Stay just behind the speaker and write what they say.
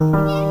Hi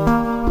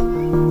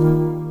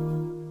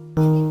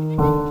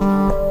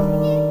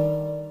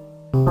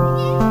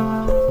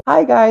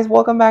guys,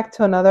 welcome back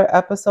to another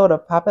episode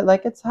of Pop It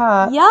Like It's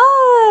Hot.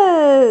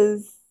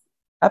 Yes.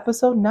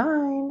 Episode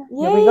 9. Yay,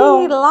 Here we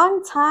go.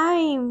 long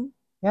time.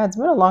 Yeah, it's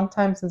been a long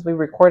time since we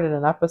recorded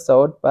an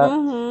episode, but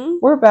Mm-hmm.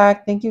 we're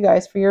back. Thank you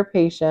guys for your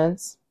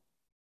patience.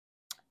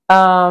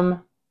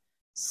 So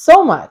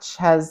much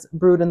has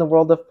brewed in the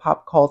world of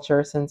pop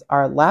culture since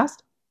our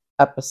last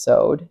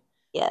episode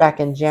back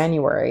in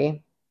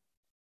January.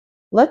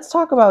 Let's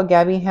talk about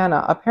Gabbie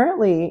Hanna.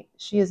 Apparently,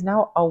 she is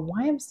now a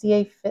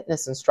YMCA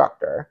fitness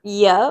instructor.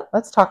 Yep.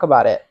 Let's talk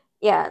about it.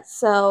 Yeah,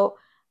 so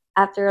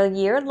after a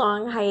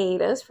year-long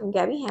hiatus from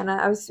Gabbie Hanna,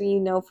 obviously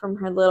you know from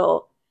her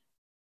little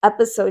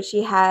episode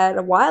she had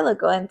a while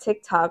ago on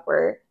TikTok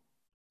where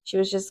she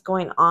was just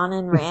going on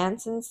and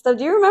rants and stuff.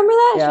 Do you remember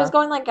that? Yeah. She was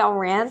going like on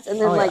rants and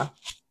then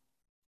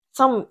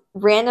some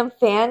random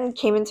fan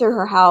came into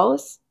her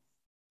house.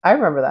 I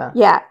remember that.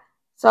 Yeah.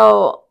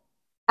 So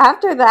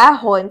after that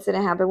whole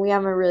incident happened, we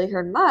haven't really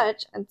heard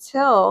much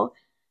until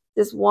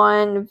this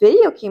one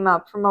video came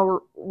out from a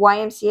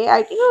YMCA.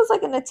 I think it was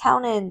like in a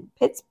town in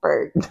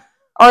Pittsburgh,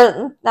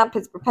 or not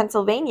Pittsburgh,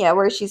 Pennsylvania,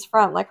 where she's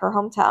from, like her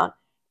hometown.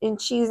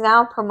 And she's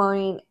now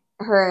promoting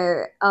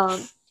her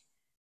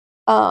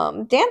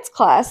dance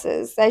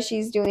classes that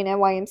she's doing at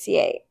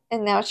YMCA.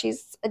 And now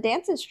she's a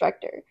dance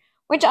instructor,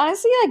 which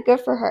honestly, like,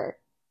 good for her.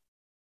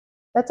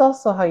 That's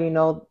also how you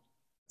know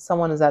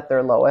someone is at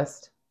their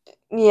lowest.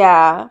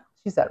 Yeah.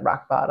 She's at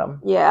rock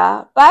bottom.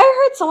 Yeah. But I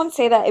heard someone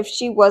say that if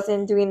she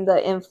wasn't doing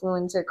the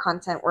influencer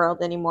content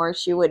world anymore,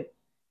 she would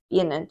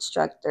be an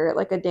instructor,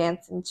 like a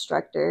dance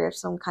instructor of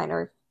some kind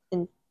of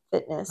in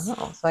fitness.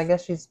 Oh, so I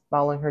guess she's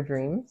following her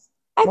dreams.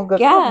 I Well, good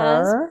guess.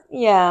 for her.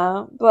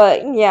 Yeah.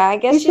 But yeah, I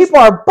guess These people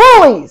are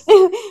bullies!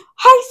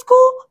 high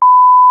school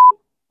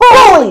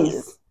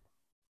Bullies!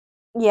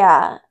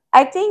 Yeah.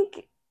 I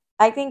think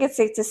it's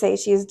safe to say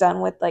she's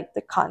done with like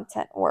the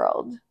content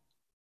world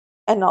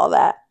and all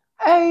that.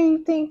 I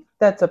think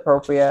that's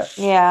appropriate.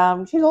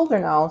 Yeah. She's older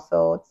now,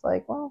 so it's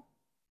like, well,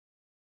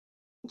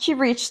 she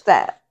reached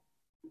that.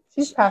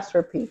 she's past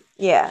her peak.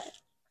 Yeah.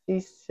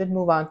 She should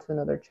move on to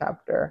another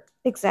chapter.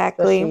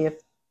 Exactly. Especially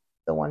if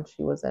the one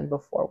she was in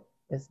before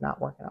is not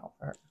working out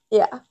for her.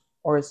 Yeah.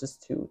 Or is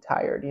just too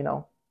tired, you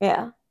know?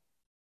 Yeah.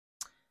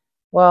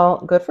 Well,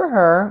 good for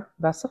her.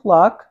 Best of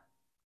luck.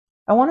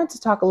 I wanted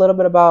to talk a little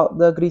bit about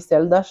the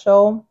Griselda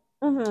show.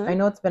 Mm-hmm. I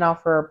know it's been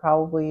out for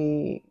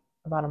probably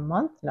about a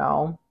month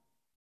now,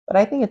 but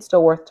I think it's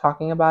still worth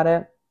talking about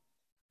it.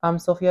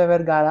 Sofia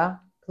Vergara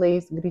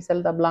plays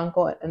Griselda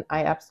Blanco, and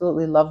I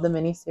absolutely love the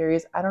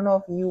miniseries. I don't know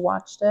if you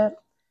watched it.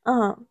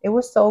 Uh-huh. It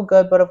was so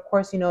good, but of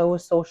course, you know, it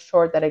was so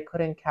short that I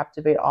couldn't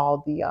captivate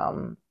all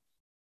the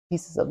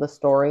pieces of the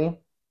story.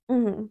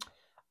 Mm-hmm.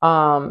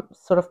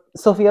 Sort of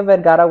Sofia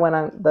Vergara went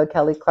on the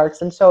Kelly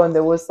Clarkson show, and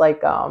there was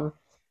like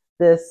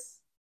this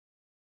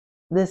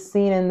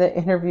scene in the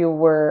interview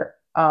where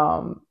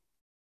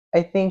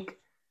I think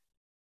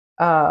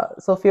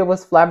Sofia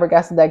was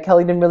flabbergasted that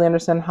Kelly didn't really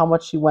understand how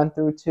much she went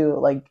through to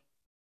like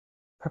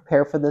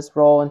prepare for this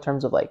role in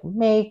terms of like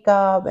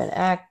makeup and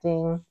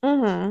acting.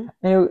 Mm-hmm.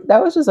 And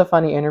that was just a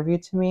funny interview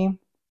to me.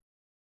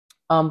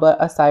 But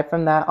aside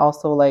from that,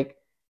 also like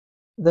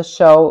the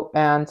show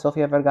and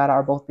Sofia Vergara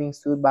are both being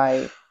sued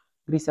by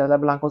Griselda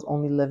Blanco's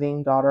only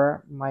living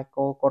daughter,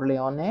 Michael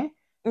Corleone.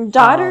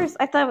 Daughters?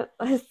 I thought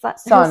his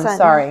son.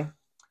 Sorry.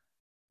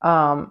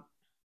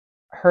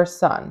 Her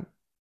son,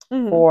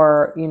 Mm-hmm.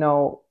 for, you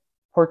know,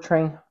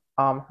 portraying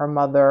her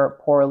mother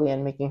poorly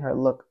and making her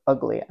look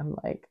ugly. I'm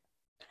like,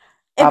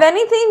 if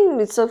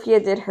anything, Sofia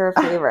did her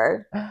a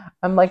favor.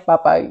 I'm like,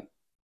 Papa.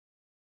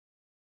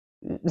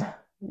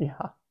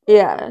 Yeah.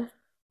 Yeah.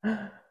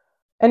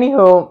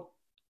 Anywho,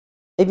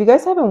 if you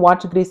guys haven't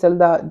watched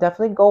Griselda,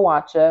 definitely go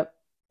watch it.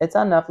 It's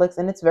on Netflix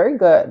and it's very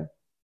good.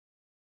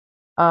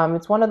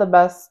 It's one of the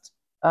best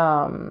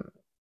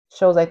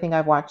shows I think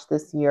I've watched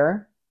this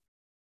year.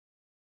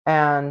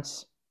 And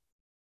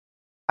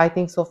I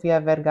think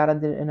Sofia Vergara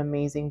did an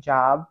amazing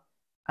job.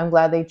 I'm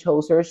glad they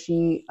chose her.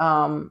 She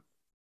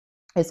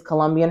is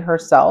Colombian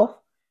herself.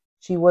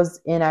 She was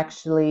in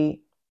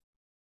actually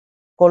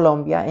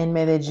Colombia, in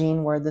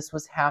Medellin, where this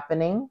was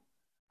happening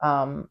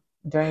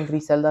during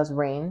Griselda's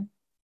reign.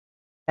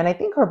 And I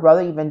think her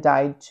brother even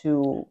died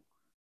to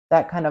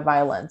that kind of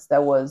violence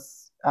that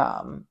was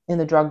in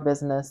the drug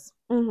business,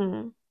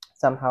 Mm-hmm.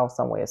 somehow,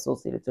 some way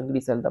associated to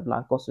Griselda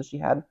Blanco. So she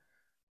had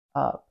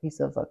a piece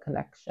of a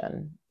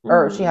connection,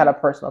 or she had a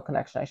personal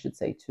connection, I should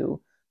say, to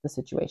the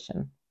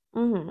situation.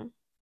 Mm-hmm.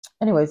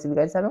 Anyways, if you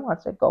guys haven't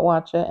watched it, go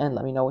watch it and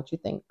let me know what you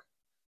think.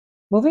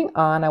 Moving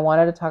on, I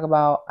wanted to talk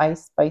about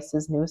Ice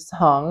Spice's new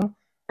song.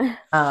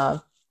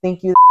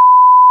 Thank you,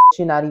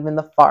 She Not Even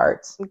the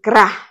Fart.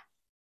 Gra.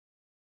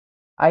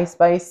 Ice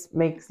Spice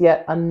makes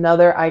yet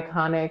another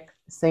iconic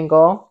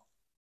single.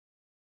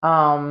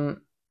 I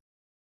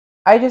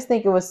just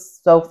think it was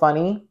so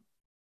funny.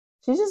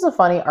 She's just a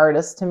funny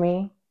artist to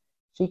me.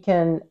 She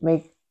can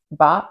make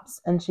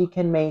bops and she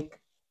can make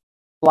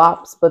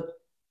flops, but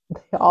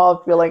they all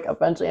feel like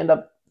eventually end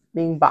up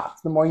being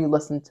bops the more you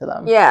listen to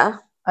them. Yeah.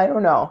 I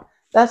don't know.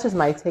 That's just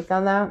my take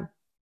on that.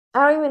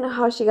 I don't even know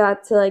how she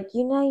got to like,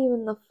 you're not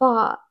even the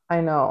fault.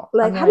 I know.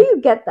 Like, how do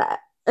you get that?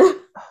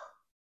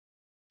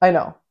 I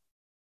know.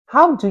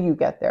 How do you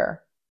get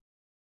there?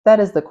 That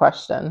is the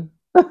question.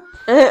 In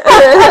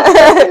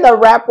the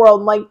rap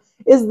world, I'm like,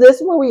 is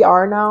this where we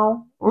are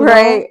now?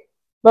 Right. Know?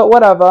 But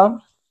whatever.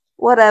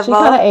 Whatever. She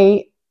kind of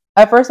ate.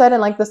 At first, I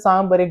didn't like the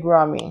song, but it grew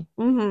on me.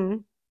 Mm-hmm.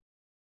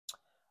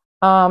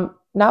 Now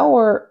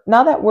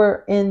that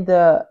we're in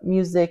the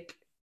music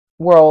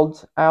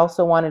world, I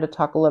also wanted to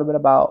talk a little bit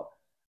about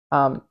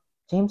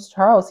James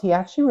Charles. He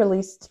actually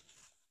released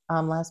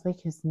last week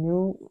his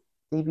new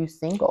debut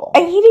single,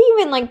 and he didn't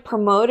even like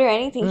promote or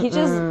anything. He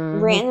just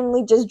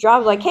randomly just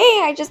dropped like,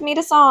 "Hey, I just made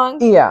a song."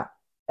 Yeah,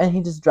 and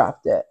he just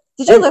dropped it.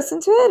 Did you listen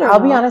to it? I'll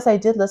be honest, I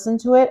did listen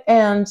to it,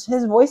 and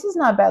his voice is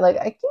not bad. Like,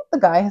 I think the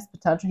guy has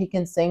potential; he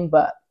can sing,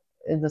 but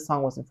the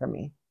song wasn't for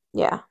me.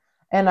 Yeah,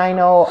 and I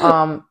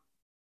know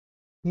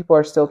people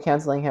are still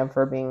canceling him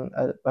for being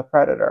a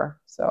predator.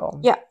 So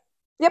yeah,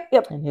 yep,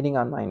 and hitting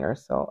on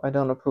minors. So I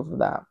don't approve of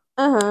that.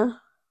 Uh-huh.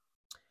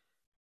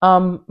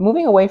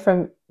 Moving away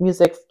from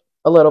music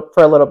for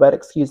a little bit,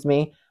 excuse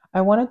me.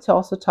 I wanted to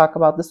also talk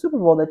about the Super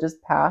Bowl that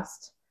just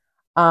passed.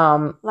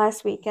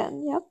 Last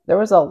weekend, yep. There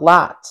was a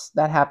lot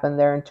that happened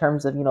there in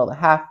terms of, the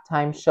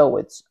halftime show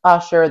with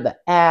Usher, the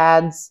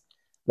ads,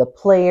 the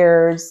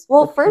players.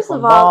 Well, first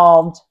of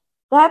all,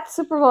 that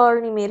Super Bowl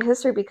already made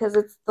history because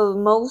it's the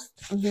most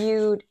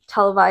viewed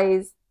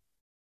televised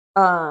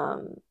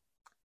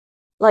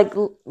like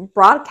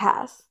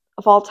broadcast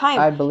of all time.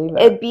 I believe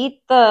it. It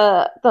beat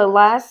the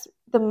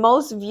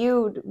most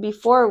viewed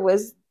before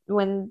was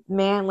when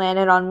man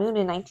landed on moon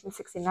in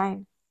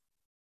 1969.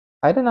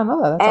 I did not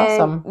know that. That's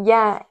awesome.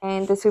 Yeah,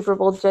 and the Super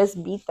Bowl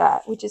just beat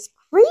that, which is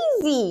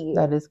crazy.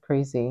 That is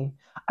crazy.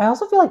 I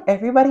also feel like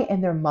everybody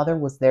and their mother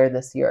was there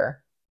this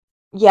year.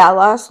 Yeah, a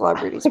lot of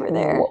celebrities were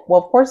there.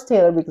 Well, of course,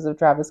 Taylor because of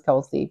Travis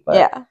Kelce. But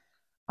yeah.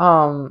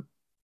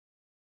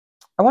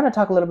 I want to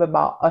talk a little bit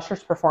about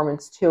Usher's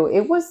performance too.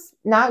 It was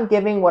not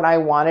giving what I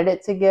wanted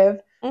it to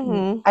give.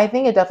 Mm-hmm. I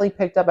think it definitely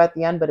picked up at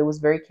the end, but it was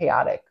very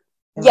chaotic,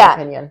 in my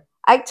opinion.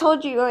 I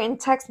told you in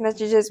text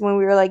messages when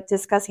we were like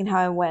discussing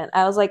how it went.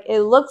 I was like,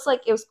 it looks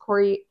like it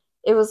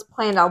was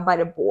planned out by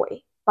a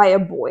boy.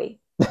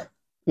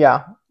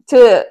 Yeah.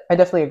 I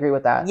definitely agree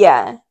with that.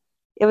 Yeah.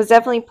 It was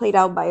definitely played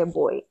out by a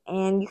boy.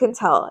 And you can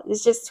tell.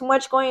 There's just too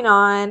much going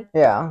on.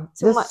 Yeah.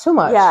 Too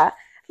much. Yeah.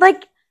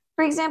 Like,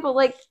 for example,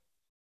 like,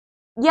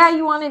 yeah,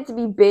 you want it to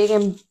be big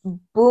and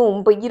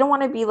boom, but you don't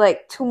want to be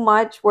like too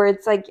much where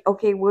it's like,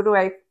 okay, what do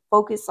I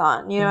focus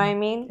on? You know what I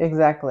mean?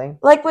 Exactly.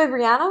 Like with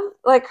Rihanna,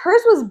 like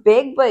hers was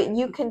big, but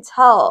you can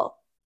tell,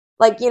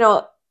 like, it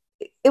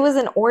was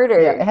in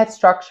order. Yeah, it had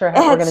structure, it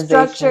had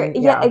structure.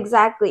 Yeah,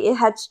 exactly. It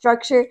had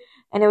structure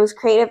and it was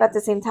creative at the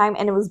same time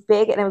and it was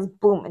big and it was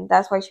boom. And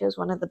that's why she was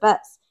one of the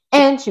best.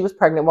 And she was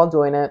pregnant while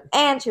doing it.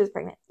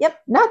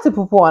 Yep. Not to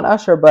poo-poo on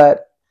Usher,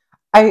 but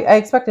I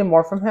expected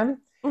more from him.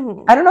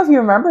 Mm-hmm. I don't know if you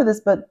remember this,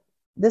 but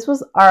this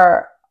was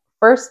our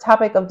first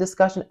topic of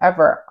discussion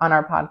ever on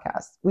our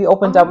podcast. We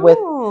opened up with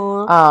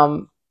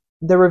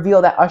the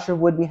reveal that Usher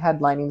would be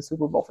headlining the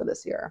Super Bowl for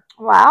this year.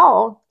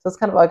 Wow. So it's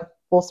kind of like a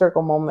full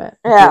circle moment,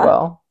 if you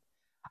will.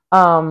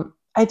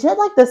 I did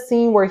like the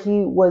scene where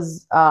he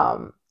was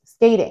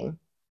skating.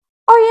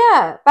 Oh,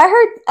 yeah. I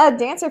heard a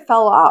dancer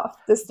fell off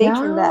the stage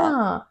from that.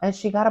 Yeah, and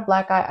she got a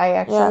black eye. I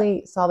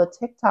actually saw the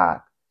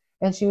TikTok,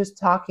 and she was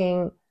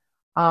talking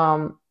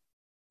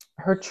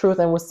her truth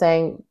and was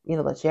saying,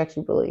 that she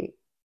actually really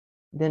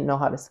didn't know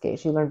how to skate.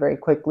 She learned very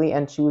quickly,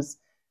 and she was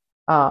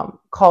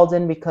called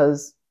in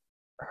because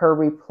her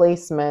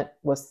replacement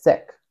was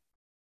sick.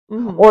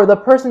 Mm-hmm. Or the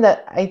person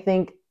that I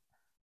think,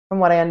 from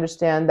what I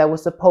understand, that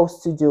was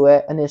supposed to do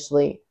it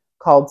initially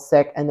called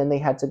sick, and then they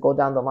had to go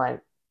down the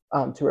line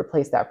to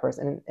replace that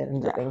person, and it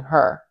ended up being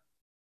her.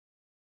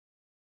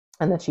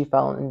 And then she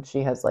fell, and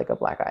she has like a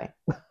black eye.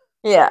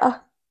 Yeah.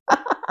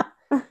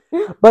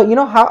 But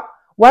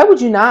why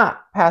would you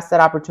not pass that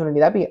opportunity?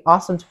 That'd be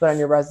awesome to put on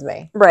your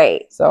resume.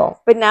 Right. So,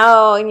 but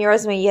now in your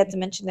resume, you have to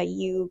mention that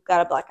you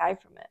got a black eye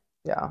from it.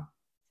 Yeah.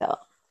 So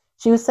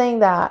she was saying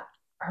that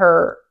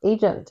her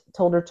agent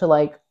told her to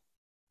like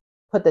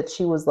put that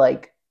she was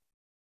like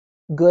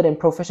good and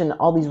proficient in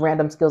all these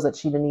random skills that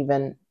she didn't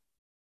even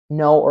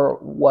know or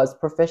was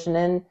proficient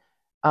in,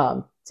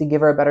 to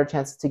give her a better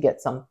chance to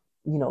get some,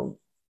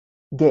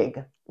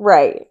 gig.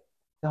 Right.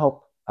 To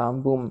help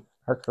boom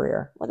her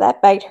career. Well,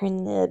 that bites her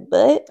in the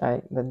butt.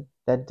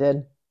 That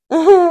did.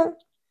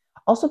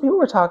 Also, people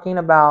were talking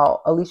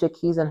about Alicia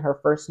Keys and her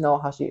first note,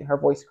 how her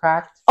voice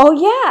cracked. Oh,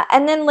 yeah.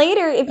 And then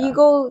later, if you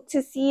go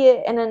to see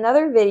it in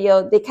another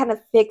video, they kind of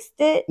fixed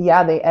it.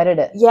 Yeah, they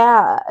edited it.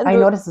 Yeah. I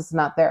noticed it's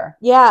not there.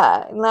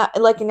 Yeah. Now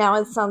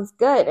it sounds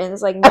good. And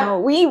it's like, no,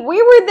 we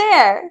were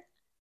there.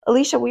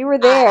 Alicia, we were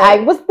there. I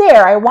was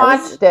there. I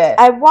watched it.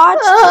 I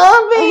watched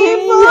it.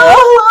 People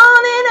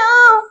want to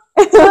know.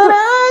 But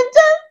I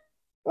just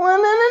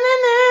want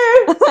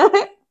to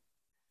know.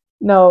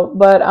 No,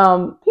 but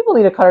people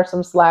need to cut her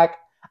some slack.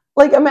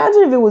 Like,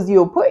 imagine if it was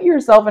you. Put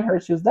yourself in her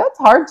shoes. That's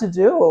hard to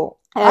do.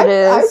 It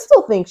I is.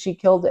 still think she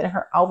killed it.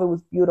 Her outfit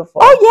was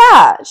beautiful. Oh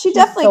yeah, she She's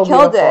definitely so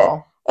killed it.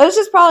 beautiful. It was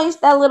just probably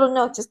that little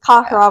note just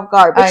caught her off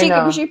guard, but I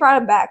know. she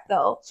brought it back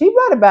though. She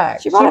brought it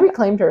back. She She brought it back.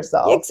 reclaimed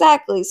herself.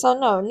 Exactly. So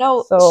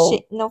no So-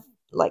 shit, no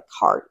like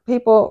heart.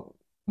 People,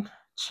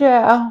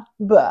 ciao,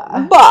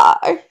 bye.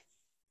 Bye.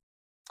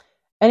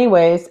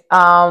 Anyways,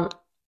 I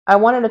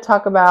wanted to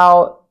talk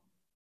about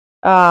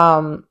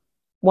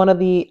one of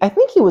the. I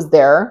think he was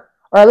there,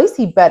 or at least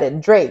he betted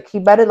Drake. He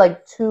betted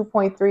like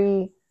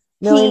 $2.3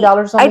 million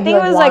or something. I think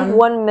it was like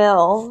 1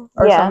 mil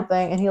or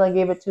something, and he like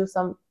gave it to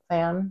some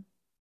fan.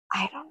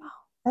 I don't know.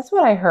 That's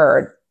what I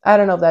heard. I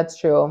don't know if that's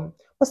true.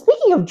 But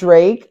speaking of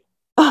Drake,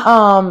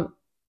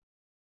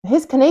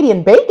 his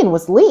Canadian bacon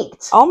was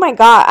leaked. Oh my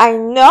god, I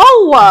know.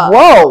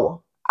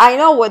 Whoa. I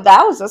know what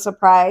that was a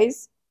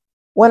surprise.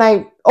 When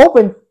I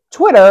opened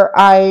Twitter,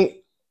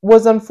 I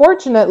was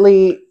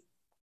unfortunately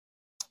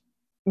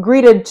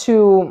greeted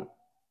to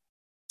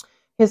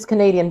his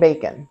Canadian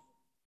bacon.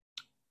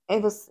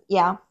 It was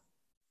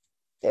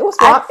It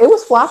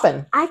was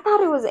flopping. I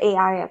thought it was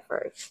AI at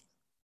first.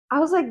 I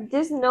was like,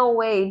 there's no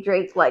way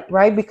Drake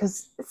right,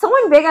 because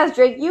someone big as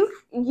Drake, you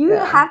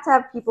have to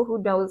have people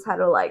who knows how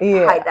to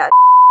hide that.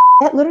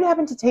 That literally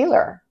happened to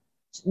Taylor.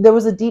 There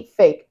was a deep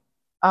fake.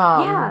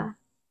 Yeah.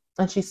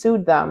 And she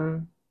sued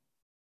them.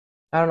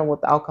 I don't know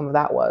what the outcome of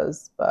that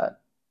was,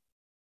 but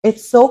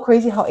it's so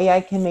crazy how AI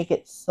can make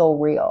it so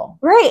real.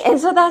 Right. And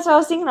so that's what I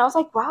was thinking. I was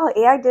like, wow,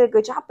 AI did a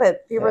good job,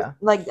 but people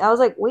I was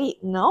like,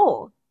 wait,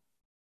 no.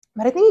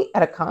 But I think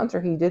at a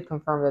concert he did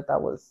confirm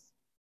that was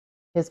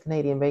his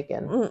Canadian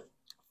bacon.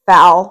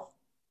 Foul.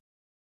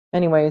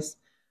 Anyways,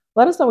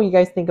 let us know what you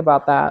guys think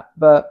about that.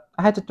 But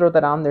I had to throw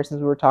that on there since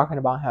we were talking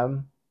about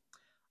him.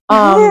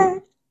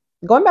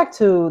 Going back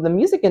to the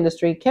music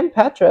industry, Kim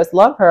Petras,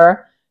 love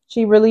her.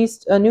 She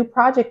released a new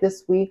project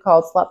this week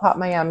called Slut Pop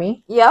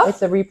Miami. Yeah.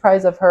 It's a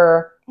reprise of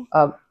her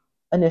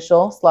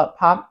initial Slut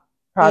Pop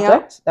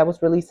project that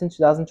was released in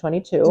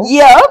 2022.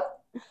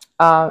 Yep.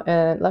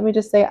 And let me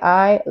just say,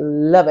 I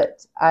love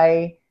it.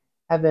 I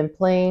have been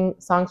playing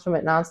songs from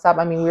it nonstop.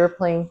 I mean, we were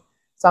playing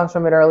songs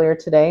from it earlier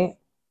today.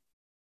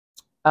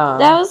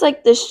 That was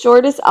like the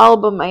shortest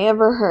album I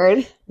ever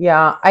heard.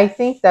 Yeah, I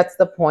think that's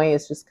the point.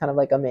 It's just kind of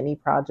like a mini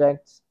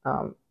project.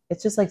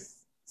 It's just like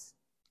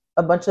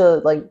a bunch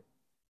of like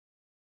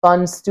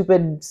fun,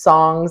 stupid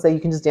songs that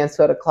you can just dance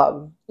to at a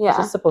club. Yeah. It's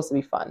just supposed to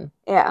be fun.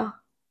 Yeah.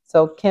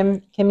 So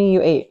Kimmy,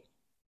 you ate.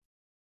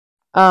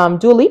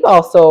 Dua Lipa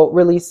also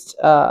released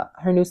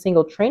her new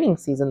single Training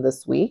Season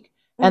this week.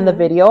 And the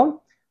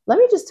video, let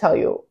me just tell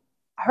you,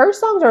 her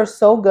songs are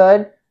so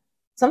good.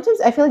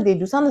 Sometimes I feel like they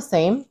do sound the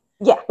same.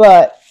 Yeah.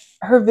 But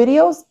her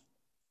videos,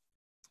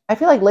 I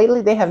feel like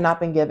lately they have not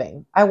been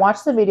giving. I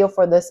watched the video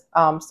for this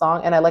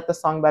song and I like the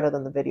song better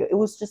than the video. It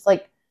was just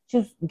like she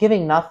was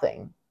giving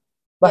nothing.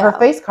 But her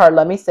face card,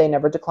 let me say,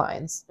 never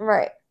declines.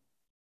 Right.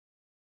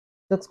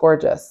 Looks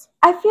gorgeous.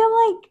 I feel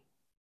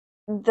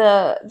like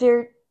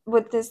they're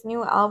with this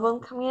new album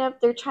coming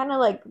up, they're trying to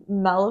like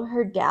mellow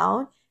her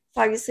down.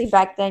 So obviously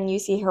back then you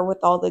see her with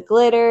all the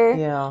glitter,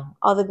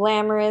 all the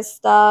glamorous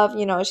stuff,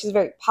 she's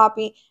very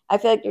poppy. I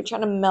feel like they're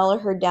trying to mellow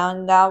her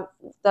down now.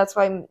 That's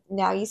why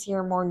now you see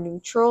her more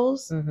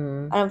neutrals. I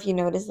don't know if you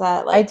noticed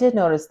that. I did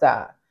notice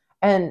that.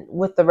 And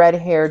with the red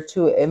hair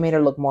too, it made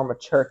her look more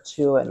mature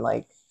too. And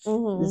like,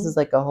 this is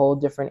like a whole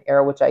different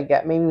era, which I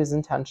get. Maybe it was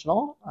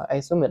intentional. I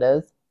assume it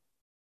is.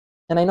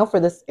 And I know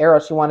for this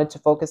era, she wanted to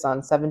focus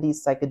on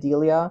 70s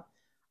psychedelia.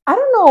 I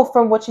don't know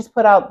from what she's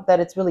put out that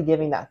it's really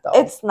giving that though.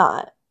 It's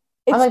not.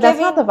 I'm like, that's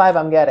not the vibe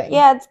I'm getting.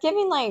 Yeah, it's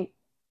giving like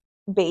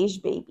beige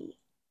baby.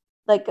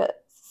 Like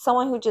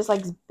someone who just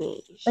likes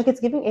beige. Like it's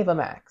giving Ava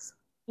Max.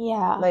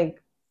 Yeah.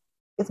 Like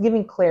it's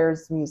giving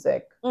Claire's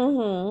music.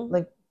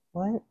 Like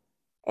what?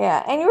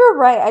 Yeah, and you were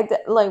right.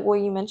 Like what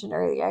you mentioned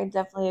earlier. I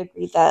definitely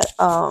agree that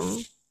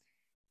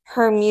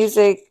her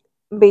music,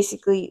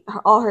 basically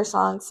all her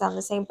songs sound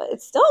the same, but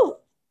it's still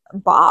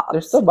bops.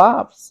 They're still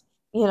bops.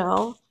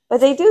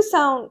 But they do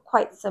sound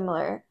quite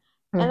similar.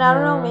 And I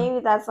don't know, maybe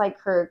that's like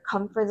her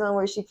comfort zone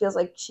where she feels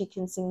like she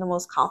can sing the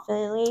most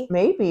confidently.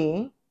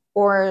 Maybe.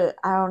 Or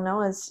I don't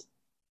know,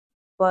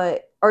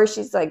 or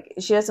she's like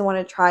she doesn't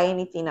want to try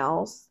anything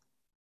else.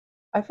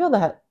 I feel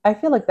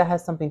like that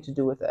has something to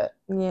do with it.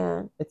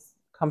 Yeah. It's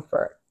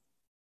comfort.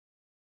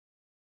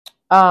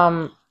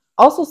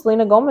 Also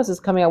Selena Gomez is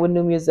coming out with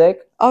new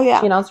music. Oh yeah.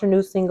 She announced her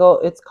new single.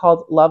 It's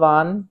called Love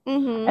On.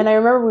 And I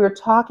remember we were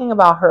talking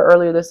about her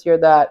earlier this year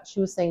that she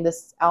was saying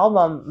this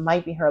album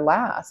might be her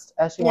last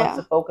as she wants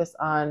to focus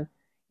on,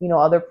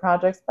 other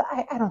projects. But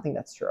I don't think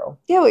that's true.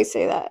 They always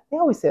say that. They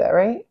always say that,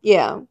 right?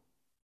 Yeah.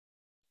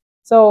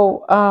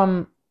 So,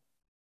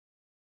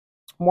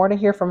 more to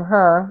hear from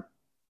her.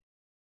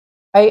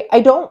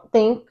 I don't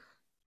think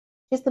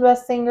she's the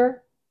best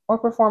singer or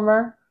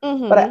performer,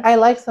 but I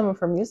like some of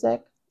her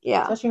music.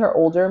 Yeah. Especially her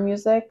older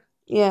music.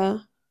 Yeah.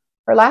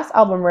 Her last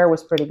album, Rare,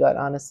 was pretty good,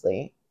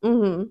 honestly.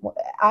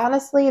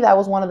 Honestly, that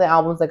was one of the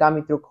albums that got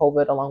me through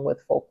COVID along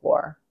with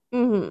Folklore.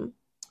 Yeah,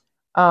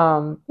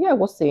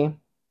 we'll see.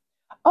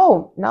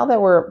 Oh, now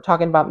that we're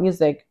talking about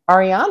music,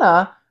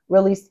 Ariana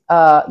released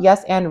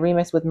Yes and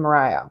remix with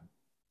Mariah.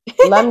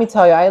 Let me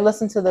tell you, I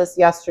listened to this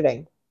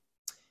yesterday,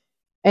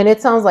 and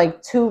it sounds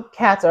like two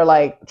cats are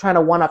like trying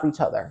to one up each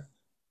other.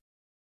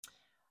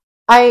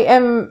 I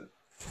am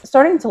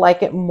starting to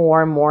like it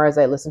more and more as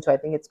I listen to it. I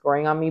think it's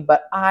growing on me,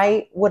 but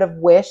I would have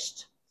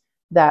wished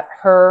that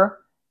her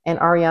and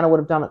Ariana would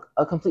have done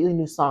a completely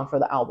new song for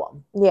the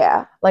album.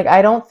 Yeah. Like,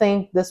 I don't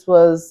think this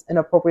was an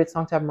appropriate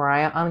song to have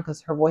Mariah on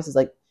because her voice is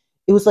like,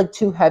 it was like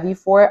too heavy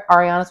for it.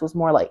 Ariana's was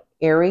more like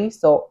airy.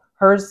 So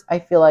hers, I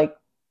feel like,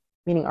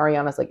 meaning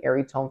Ariana's like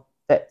airy tone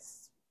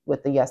fits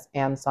with the Yes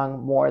and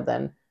song more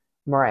than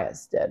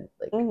Mariah's did.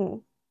 Like,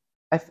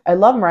 I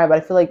love Mariah, but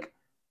I feel like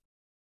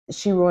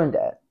she ruined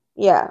it.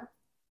 Yeah.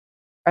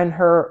 And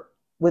her,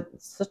 with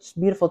such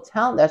beautiful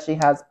talent that she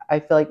has, I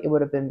feel like it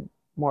would have been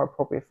more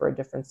appropriate for a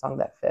different song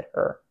that fit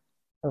her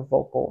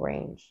vocal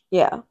range.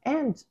 Yeah.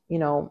 And, you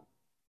know,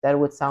 that it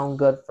would sound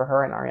good for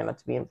her and Ariana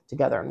to be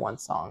together in one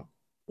song.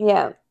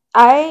 Yeah.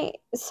 I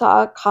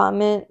saw a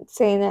comment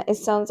saying that it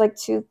sounds like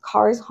two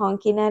cars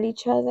honking at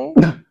each other.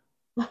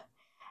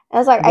 I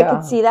was like, I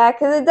could see that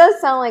because it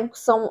does sound like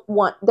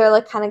someone, they're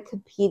like kind of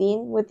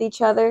competing with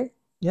each other.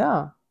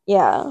 Yeah.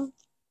 Yeah.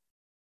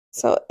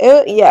 So,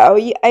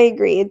 I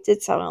agree. It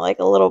did sound like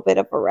a little bit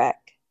of a wreck.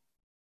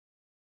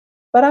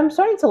 But I'm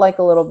starting to like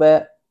a little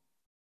bit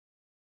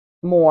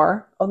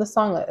more of the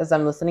song as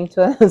I'm listening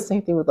to it.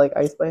 Same thing with like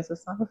Ice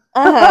Spice's song.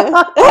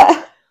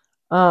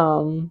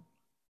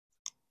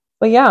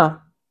 But yeah.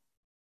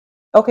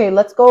 Okay,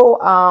 let's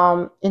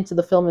go into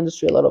the film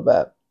industry a little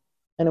bit.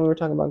 I know we were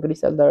talking about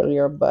Griselda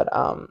earlier, but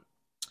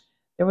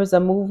there was a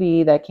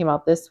movie that came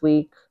out this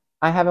week.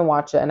 I haven't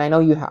watched it, and I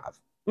know you have.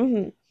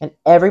 And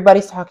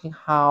everybody's talking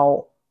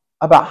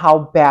about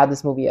how bad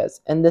this movie is.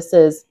 And this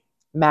is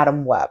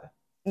Madam Web.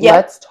 Yep.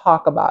 Let's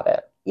talk about it.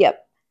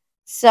 Yep.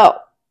 So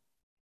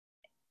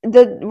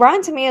the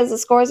Rotten Tomatoes, the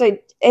scores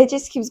it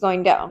just keeps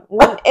going down.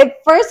 When it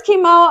first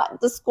came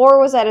out, the score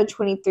was at a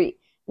 23.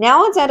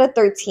 Now it's at a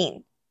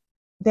 13.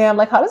 Damn,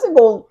 like how does it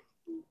go?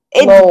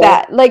 It's low?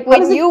 bad. Like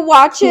when you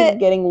watch it,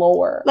 getting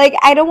lower. Like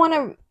I don't want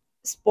to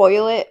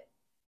spoil it,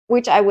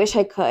 which I wish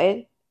I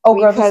could. Oh,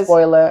 girl, just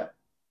spoil it.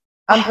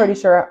 I'm pretty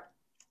sure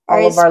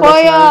all of our spoil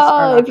listeners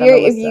are not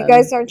if you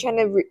guys aren't trying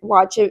to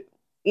watch it,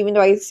 even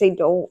though I say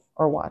don't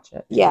or watch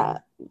it. Yeah,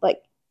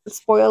 like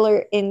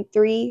spoiler in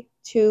 3,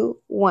 2,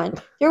 1.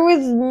 There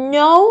was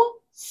no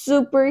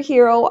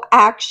superhero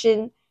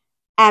action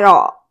at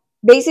all.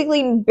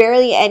 Basically,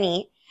 barely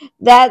any.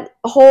 That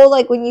whole,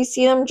 like, when you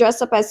see them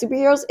dressed up as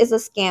superheroes is a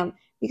scam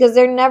because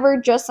they're never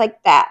dressed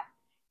like that.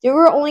 They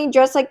were only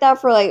dressed like that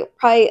for, like,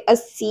 probably a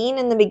scene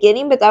in the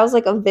beginning, but that was,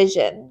 like, a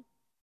vision.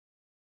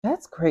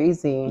 That's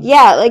crazy.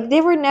 Yeah, like,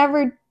 they were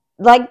never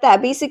like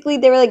that. Basically,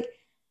 they were, like,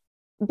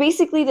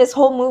 this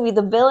whole movie,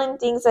 the villain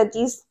thinks that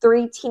these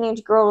 3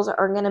 teenage girls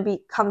are going to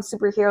become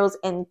superheroes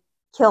and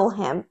kill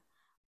him.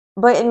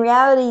 But in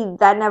reality,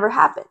 that never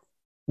happened.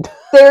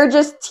 They're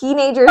just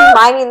teenagers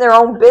minding their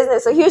own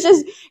business. So he was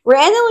just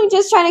randomly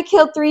just trying to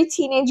kill 3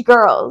 teenage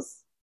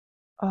girls.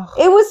 Ugh.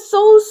 It was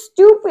so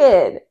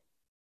stupid.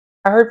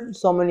 I heard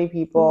so many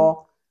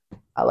people,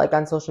 like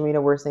on social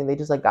media, were saying they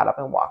just like got up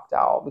and walked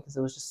out because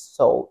it was just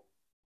so.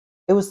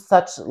 It was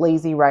such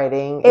lazy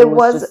writing. It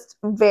was just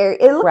very.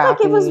 It looked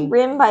crappy. Like it was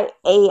written by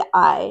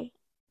AI.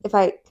 If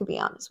I could be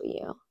honest with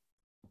you.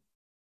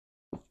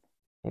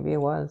 Maybe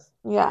it was.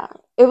 Yeah.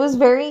 It was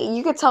very,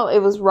 you could tell it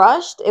was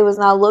rushed. It was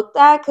not looked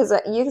at because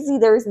you can see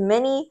there's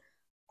many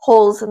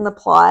holes in the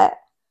plot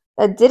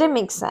that didn't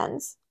make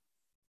sense.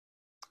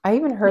 I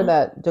even heard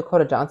that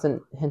Dakota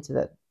Johnson hinted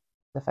at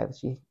the fact that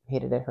she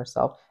hated it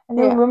herself. And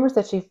there were rumors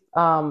that she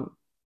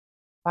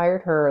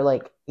fired her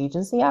like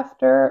agency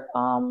after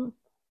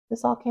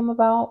this all came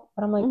about.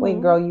 But I'm like,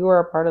 wait, girl, you were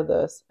a part of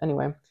this.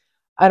 Anyway,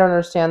 I don't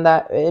understand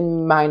that. It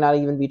might not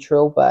even be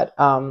true, but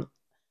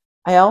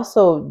I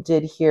also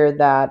did hear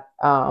that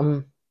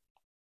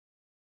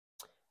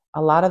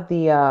a lot of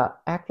the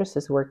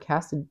actresses who were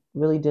casted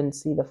really didn't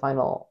see the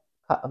final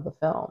cut of the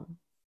film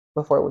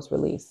before it was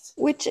released.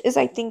 Which is,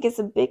 I think, is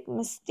a big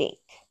mistake.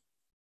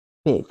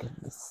 Big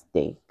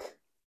mistake.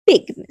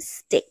 Big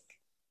mistake.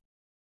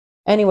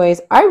 Anyways,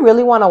 I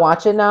really want to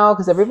watch it now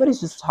because everybody's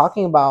just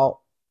talking about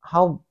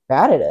how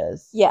bad it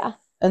is. Yeah.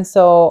 And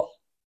so,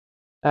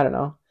 I don't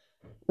know.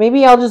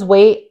 Maybe I'll just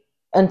wait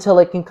until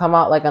it can come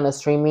out like on a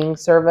streaming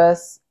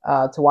service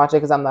to watch it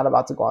because I'm not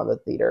about to go on the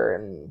theater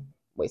and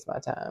waste my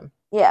time.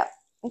 Yeah.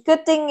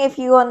 Good thing if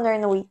you go on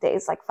during the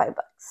weekdays, like $5.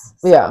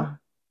 So. Yeah.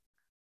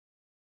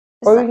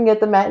 Or we can get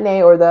the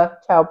matinee or the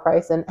child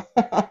price and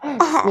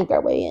sneak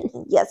our way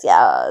in. Yes.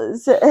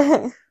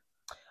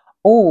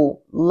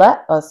 Oh,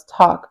 let us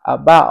talk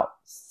about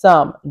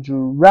some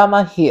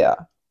drama here.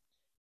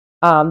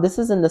 This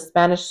is in the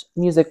Spanish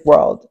music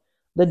world.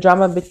 The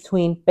drama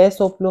between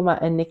Peso,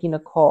 Pluma, and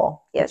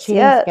Nicole. Yes,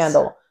 cheating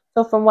scandal.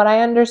 So from what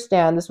I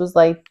understand, this was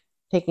like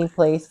taking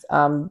place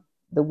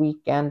the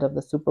weekend of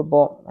the Super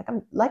Bowl.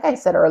 Like I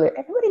said earlier,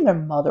 everybody and their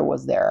mother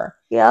was there.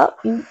 Yep.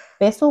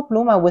 Peso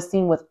Pluma was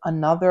seen with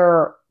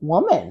another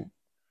woman.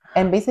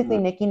 And basically,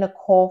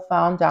 Nicole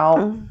found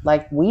out,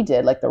 like we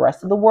did, like the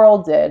rest of the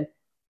world did,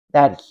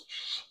 that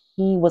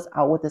he was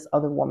out with this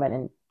other woman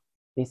and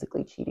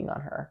basically cheating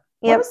on her.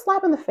 What a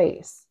slap in the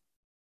face.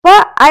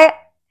 But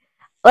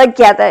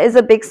that is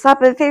a big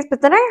slap in the face.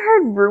 But then I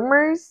heard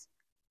rumors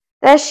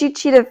that she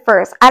cheated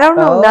first. I don't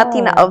know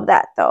nothing of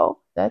that, though.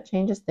 That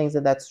changes things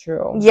if that's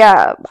true.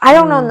 Yeah, I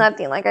don't know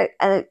nothing. Like,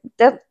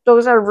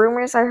 those are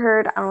rumors I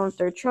heard. I don't know if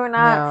they're true or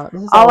not. Yeah,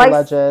 this is all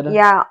alleged.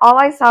 All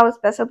I saw was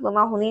Peso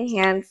Pluma holding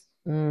hands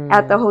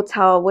at the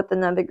hotel with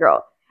another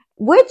girl.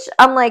 Which,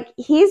 I'm like,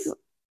 he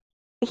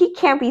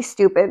can't be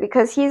stupid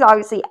because he's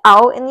obviously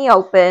out in the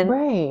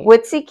open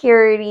with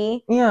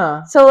security.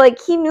 Yeah. So, like,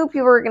 he knew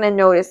people were going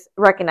to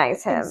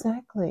recognize him.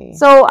 Exactly.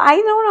 So, I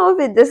don't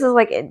know if this is,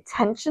 like,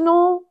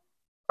 intentional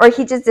or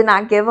he just did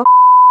not give a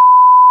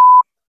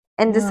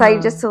and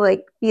decided just to,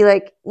 like, be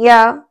like,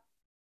 yeah,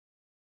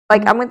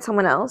 like, I'm with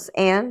someone else,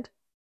 and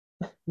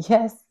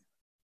yes,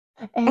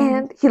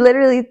 and he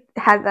literally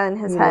had that in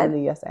his head.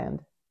 Yes, and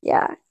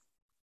yeah,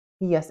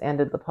 he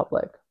yes-anded the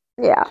public.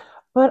 Yeah,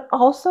 but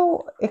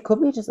also it could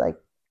be just like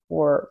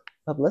for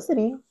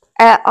publicity.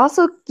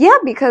 Also, yeah,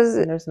 because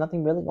there's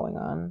nothing really going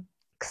on.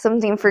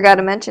 Something I forgot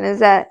to mention is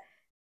that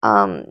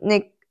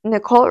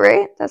Nicole,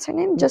 right? That's her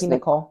name. Just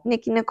Nicole.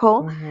 Nicki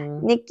Nicole.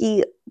 Mm-hmm.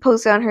 Nicki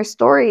posted on her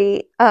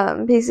story,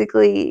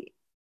 basically,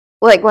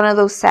 like one of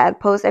those sad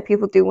posts that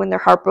people do when they're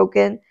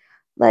heartbroken,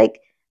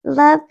 like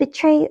love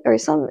betrayed or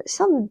some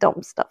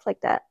dumb stuff like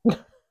that.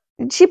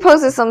 She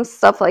posted some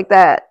stuff like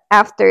that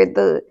after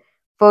the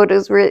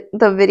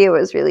video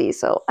was released.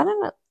 So I don't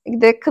know.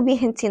 There could be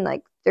hinting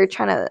like they're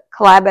trying to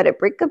collab at a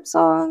breakup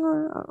song.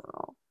 Or, I don't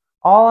know.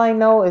 All I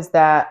know is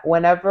that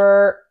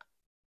whenever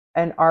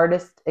an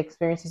artist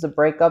experiences a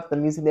breakup, the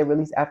music they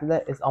release after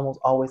that is almost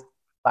always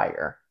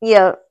fire.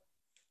 Yeah.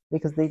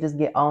 Because they just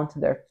get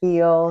onto their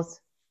feels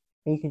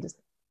and you can just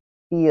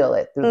feel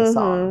it through the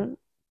song.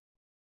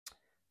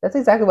 That's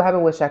exactly what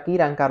happened with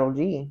Shakira and Karol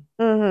G.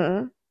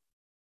 Mm-hmm.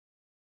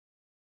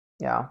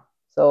 Yeah.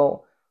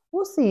 So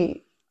we'll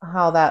see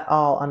how that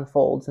all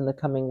unfolds in the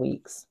coming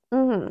weeks.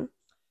 Mm-hmm.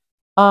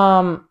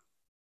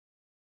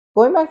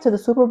 Going back to the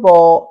Super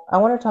Bowl, I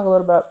want to talk a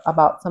little bit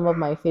about some of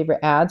my favorite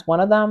ads. One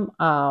of them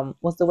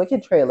was the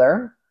Wicked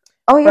trailer.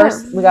 Oh, yeah.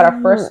 First, we got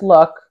our first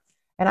look,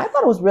 and I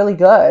thought it was really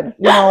good.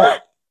 You know,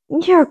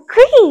 you're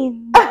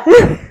green.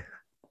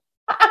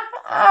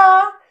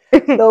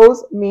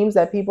 Those memes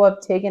that people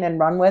have taken and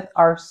run with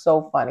are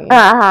so funny.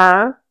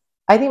 I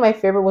think my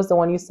favorite was the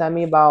one you sent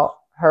me about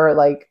her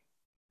like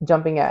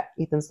jumping at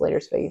Ethan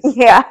Slater's face.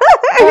 Yeah.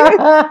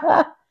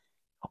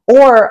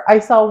 Or I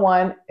saw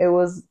one. It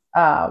was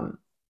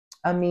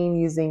a meme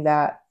using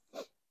that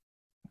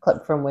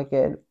clip from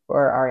Wicked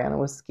where Ariana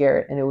was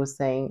scared and it was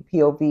saying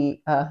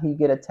POV, you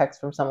get a text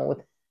from someone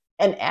with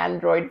an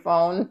Android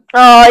phone.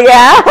 Oh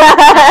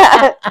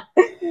yeah.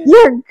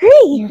 You're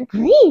green. You're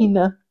green.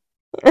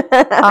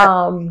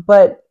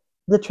 But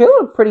the trailer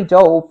was pretty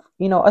dope,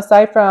 you know,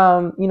 aside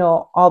from, you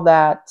know, all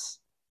that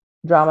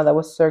drama that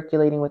was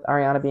circulating with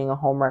Ariana being a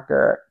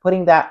homewrecker.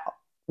 Putting that,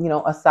 you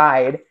know,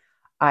 aside,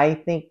 I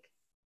think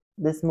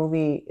this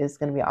movie is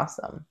going to be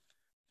awesome.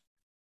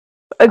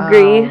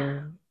 Agree.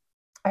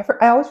 I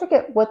always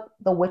forget what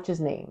the witch's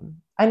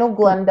name. I know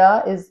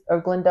Glinda is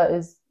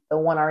the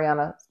one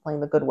Ariana is playing,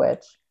 the good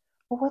witch.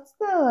 But what's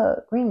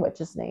the green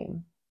witch's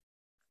name?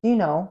 Do you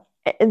know?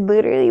 It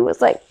literally was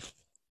like,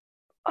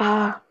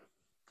 tell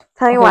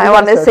me why I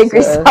want to say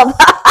Griselda.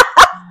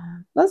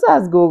 Let's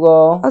ask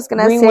Google. I was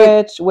gonna green say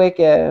witch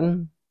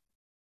Wicked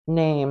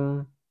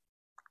name.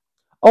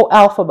 Oh,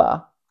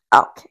 Alphaba.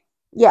 Okay.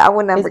 Yeah, I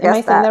would never guess that. Am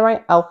I saying that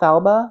right?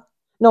 Alphaba?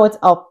 No, it's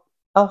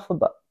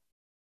Alphaba.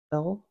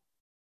 How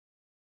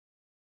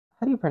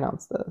do you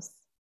pronounce this?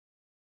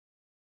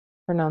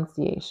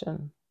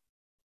 Pronunciation.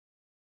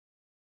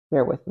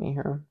 Bear with me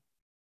here.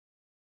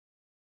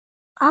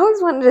 I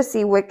always wanted to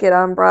see Wicked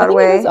on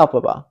Broadway. I think it's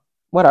Alphaba.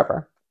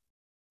 Whatever.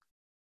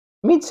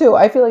 Me too.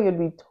 I feel like it'd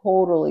be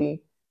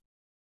totally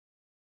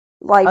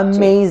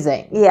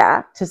amazing.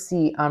 Yeah. To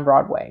see on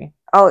Broadway.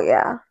 Oh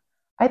yeah.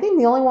 I think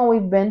the only one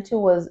we've been to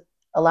was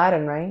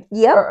Aladdin, right?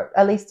 Yep. Or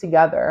at least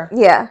together.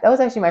 Yeah. That was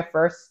actually my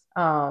first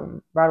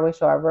Broadway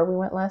show ever. We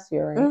went last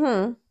year, right?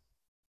 Mm-hmm.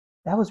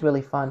 That was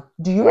really fun.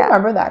 Do you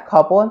remember that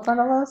couple in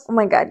front of us? Oh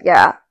my god,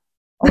 yeah.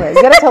 Okay,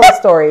 you gotta tell the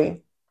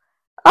story.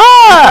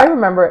 I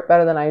remember it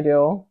better than I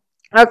do.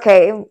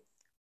 Okay.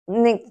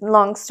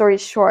 Long story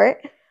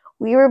short,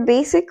 we were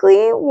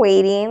basically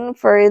waiting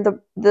for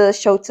the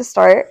show to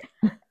start,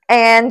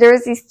 and there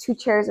was these two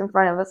chairs in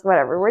front of us.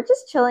 Whatever, we're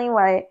just chilling,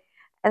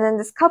 and then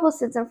this couple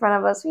sits in front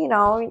of us. You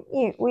know,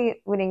 we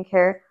didn't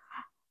care.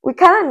 We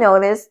kind of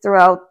noticed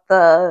throughout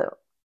the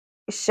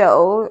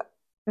show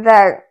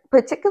that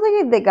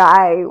particularly the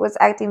guy was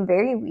acting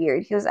very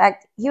weird. He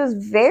was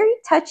very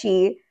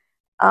touchy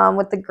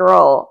with the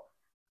girl,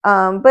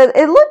 but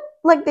it looked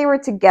like they were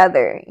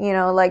together. You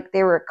know, like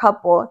they were a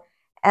couple.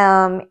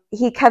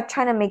 He kept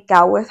trying to make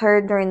out with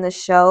her during the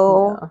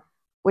show,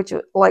 which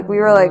like we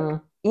were like,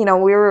 you know,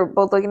 we were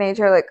both looking at each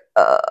other like,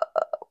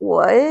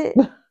 what?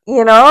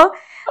 you know?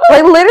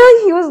 Like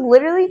literally, he was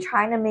literally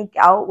trying to make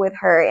out with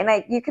her,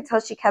 and you could tell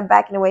she kept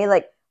backing away,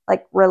 like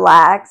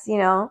relax, you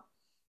know.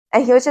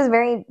 And he was just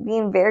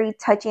being very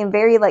touchy and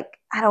very like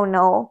I don't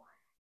know,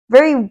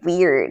 very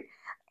weird.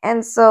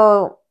 And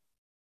so,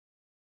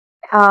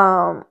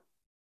 um,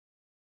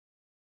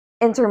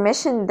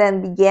 intermission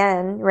then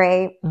began,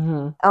 right?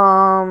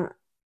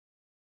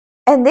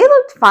 And they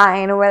looked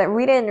fine.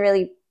 We didn't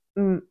really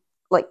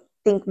like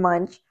think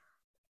much.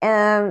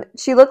 And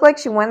she looked like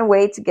she went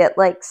away to get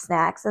like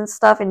snacks and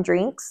stuff and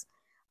drinks.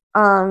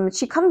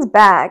 She comes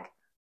back.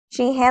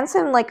 She hands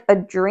him like a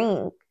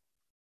drink,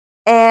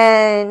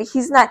 and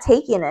he's not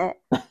taking it.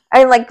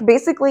 And like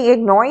basically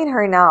ignoring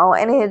her now.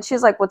 And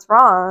she's like, "What's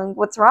wrong?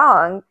 What's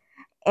wrong?"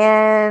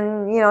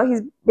 And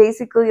he's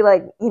basically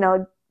like,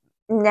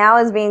 now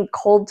is being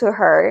cold to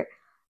her.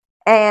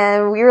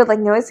 And we were like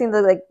noticing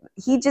that like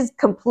he just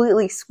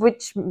completely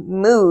switched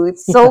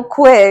moods so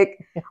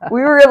quick. Yeah.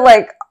 We were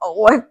like, oh,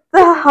 what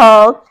the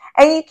hell?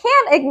 And you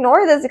can't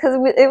ignore this because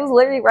it was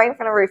literally right in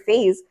front of her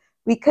face.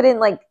 We couldn't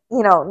like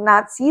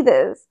not see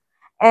this.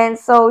 And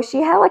so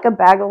she had like a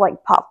bag of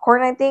like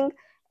popcorn, I think,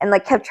 and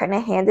like kept trying to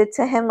hand it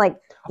to him, like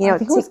I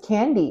think it was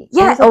candy.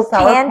 Yeah, it was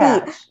like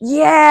candy. Patch.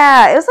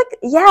 Yeah, it was like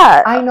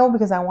I know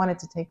because I wanted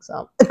to take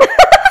some.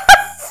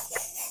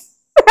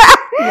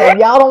 Yeah,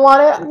 y'all don't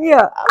want it?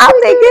 Yeah,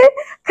 I'll take it.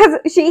 Because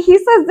he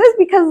says this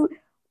because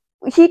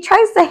he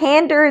tries to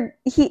hand her.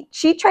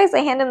 She tries to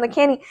hand him the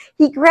candy.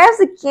 He grabs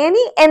the candy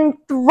and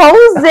throws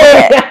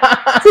it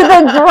to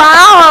the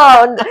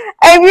ground,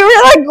 and we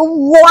were like,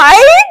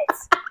 "What?"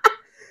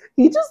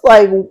 He just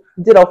like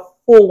did a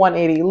full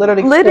 180,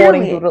 literally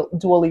quoting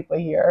Dua Lipa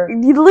here.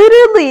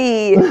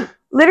 Literally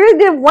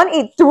did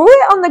 180, threw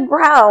it on the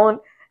ground.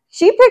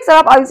 She picks it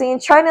up, obviously,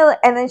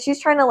 and then she's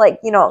trying to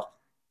like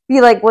be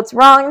like, what's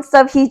wrong and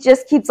stuff. He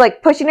just keeps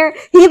like pushing her.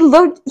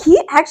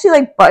 He actually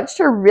like bunched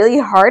her really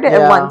hard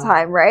at one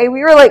time, right?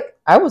 We were like,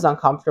 I was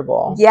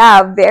uncomfortable.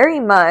 Yeah,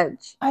 very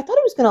much. I thought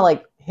he was gonna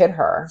like hit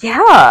her.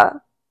 Yeah.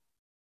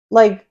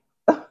 Like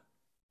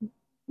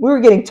we were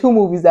getting 2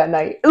 movies that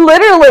night.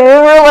 Literally, we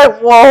were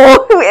like,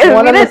 whoa.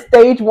 One on the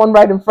stage, one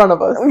right in front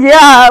of us.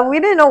 Yeah, we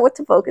didn't know what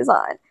to focus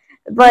on.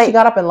 But she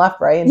got up and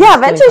left, right? And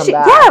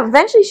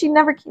eventually she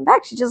never came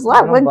back. She just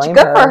left. Which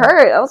good for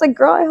her. I was like,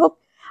 girl, I hope.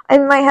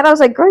 In my head, I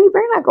was like, girl, you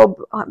better not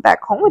go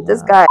back home with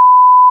this guy.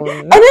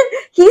 And then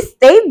he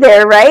stayed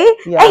there, right?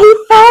 Yeah. And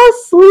he fell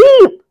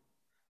asleep.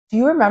 Do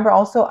you remember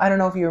also, I don't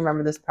know if you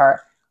remember this part,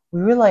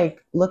 we were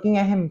like looking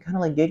at him kind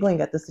of like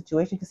giggling at the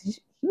situation because he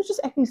was just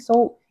acting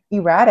so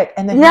erratic.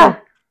 And then he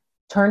like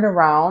turned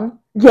around.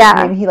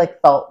 Yeah. And he like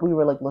felt we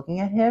were like looking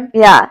at him.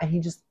 Yeah.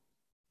 And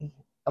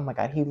oh my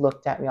God, he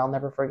looked at me. I'll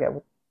never forget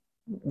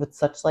with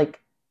such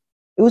like,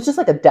 it was just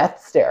like a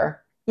death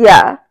stare.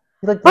 Yeah.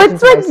 But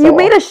it's like you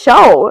made a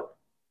show.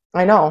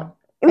 I know.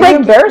 And like, you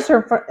embarrassed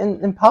her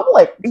in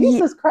public.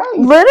 Jesus Christ.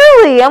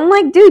 Literally. I'm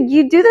like, dude,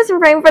 you do this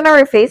right in front of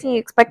her face and you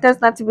expect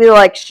us not to be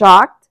like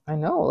shocked? I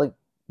know. Like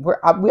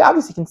we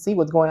obviously can see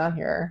what's going on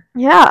here.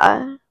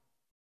 Yeah.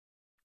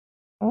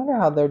 I wonder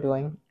how they're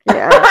doing.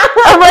 Yeah.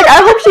 I'm like,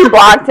 I hope she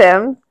blocked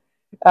him.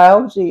 I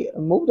hope she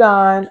moved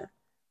on.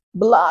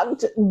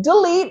 Blocked.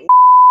 Delete.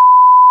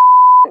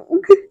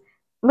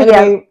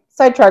 Anyway,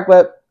 sidetrack,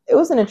 but it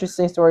was an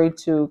interesting story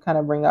to kind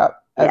of bring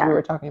up as we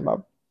were talking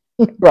about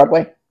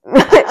Broadway.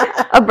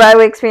 A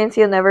Broadway experience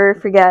you'll never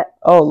forget.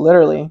 Oh,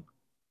 literally.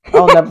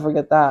 I'll never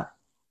forget that.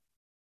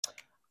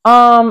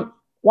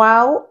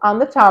 While on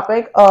the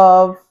topic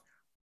of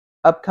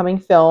upcoming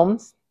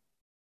films,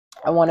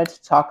 I wanted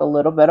to talk a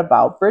little bit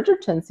about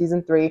Bridgerton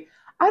season 3.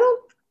 I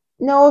don't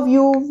know if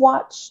you've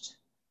watched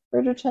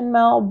Bridgerton,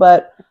 Mel,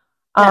 but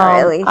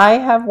not really. I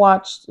have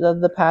watched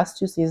the past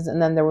 2 seasons,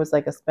 and then there was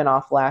like a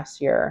spinoff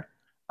last year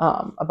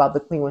about the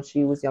Queen when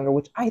she was younger,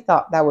 which I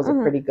thought that was a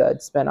pretty good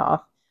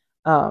spinoff.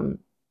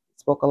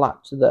 Spoke a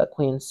lot to the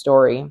Queen's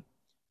story.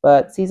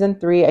 But season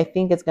 3, I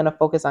think it's going to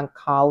focus on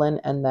Colin,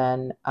 and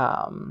then,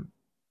 oh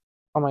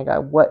my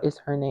God, what is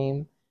her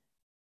name?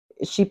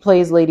 She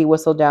plays Lady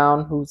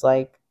Whistledown, who's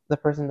like the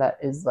person that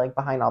is like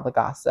behind all the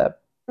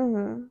gossip.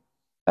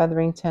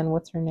 Featherington,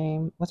 what's her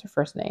name? What's her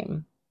first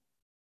name?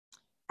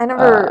 I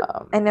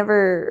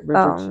never.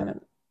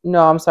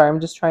 No, I'm sorry. I'm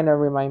just trying to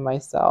remind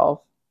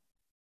myself.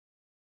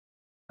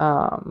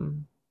 Oh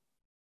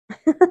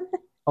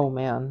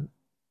man,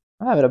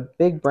 I'm having a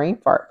big brain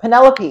fart.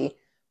 Penelope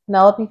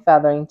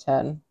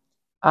Featherington.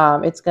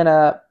 It's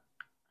gonna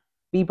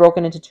be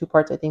broken into 2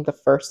 parts. I think the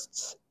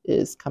first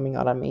is coming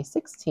out on May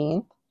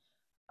 16th.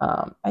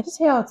 I just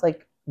hate how it's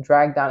like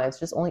dragged on. It's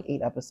just only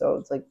 8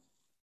 episodes. Like,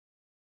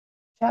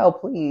 child,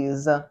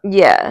 please.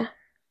 Yeah.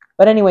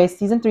 But anyway,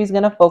 season 3 is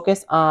gonna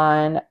focus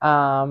on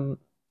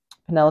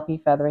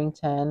Penelope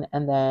Featherington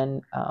and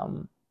then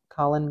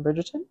Colin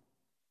Bridgerton.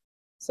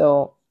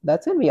 So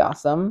that's going to be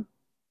awesome.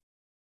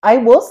 I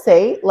will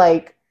say,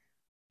 like,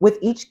 with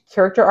each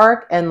character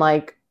arc and,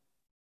 like,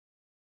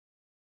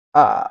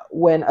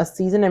 when a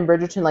season in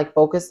Bridgerton, like,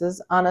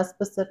 focuses on a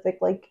specific,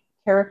 like,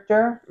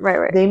 character,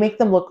 Right. they make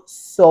them look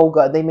so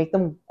good. They make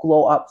them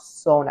glow up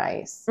so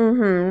nice.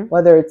 Mm-hmm.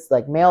 Whether it's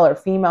like male or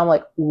female, I'm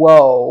like,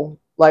 whoa.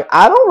 Like,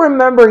 I don't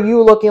remember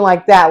you looking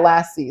like that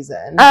last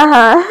season.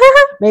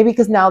 Maybe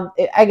because now,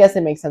 I guess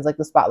it makes sense. Like,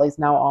 the spotlight's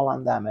now all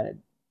on them, and it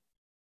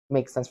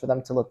makes sense for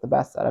them to look the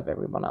best out of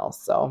everyone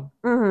else. So,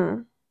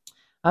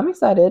 I'm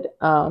excited.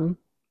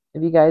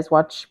 If you guys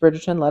watch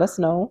Bridgerton, let us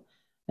know.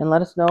 And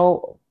let us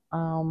know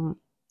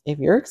if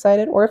you're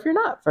excited or if you're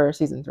not for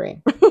season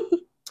 3.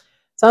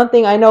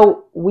 Something I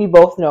know we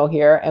both know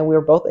here, and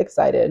we're both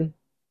excited.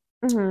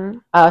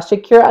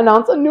 Shakira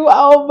announced a new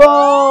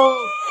album.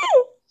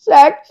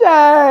 Shak.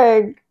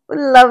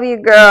 Love you,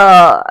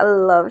 girl. I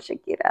love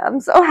Shakira. I'm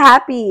so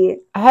happy.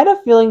 I had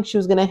a feeling she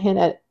was gonna hint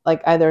at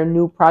like either a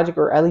new project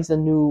or at least a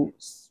new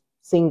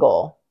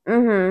single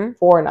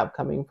for an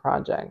upcoming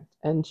project,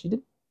 and she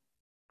did.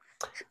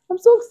 I'm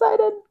so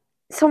excited.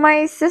 So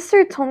my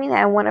sister told me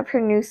that one of her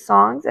new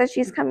songs that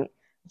she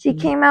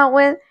came out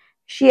with,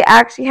 she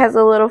actually has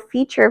a little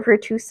feature of her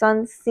 2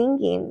 sons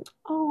singing.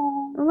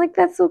 Oh, I'm like,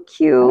 that's so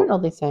cute. I didn't know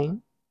they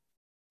sang.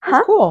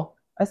 That's cool.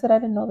 I said I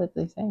didn't know that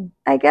they sang.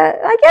 I guess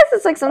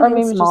it's like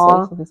something small. Just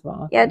like something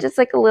small. Yeah, just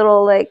like a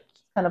little like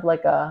kind of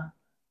like a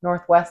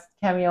Northwest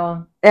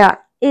cameo. Yeah.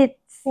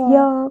 It's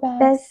your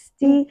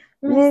bestie,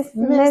 Miss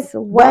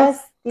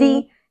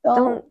Westie.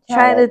 Don't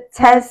try to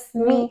test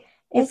me.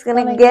 It's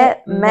gonna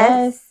get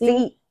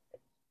messy.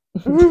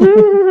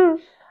 What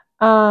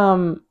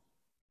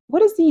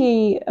is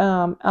the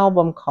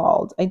album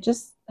called? I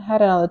just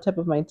had it on the tip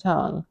of my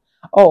tongue.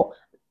 Oh,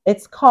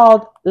 it's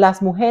called Las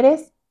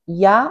Mujeres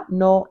Ya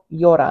No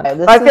Lloran.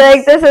 I feel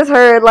like this is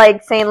her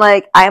like saying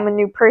like, I'm a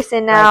new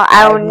person now. Like,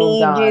 I don't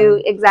need you.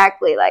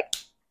 Exactly. Like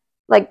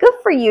good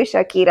for you,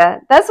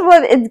 Shakira. That's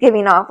what it's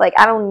giving off. Like,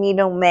 I don't need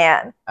no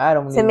man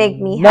to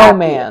make me happy. No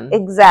man.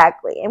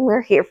 Exactly. And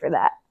we're here for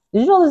that.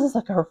 Did you know this is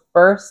like her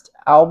first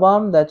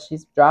album that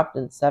she's dropped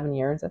in 7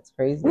 years? That's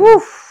crazy.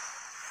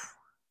 Oof.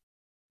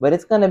 But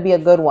it's gonna be a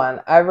good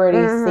one. I've already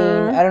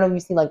seen. I don't know if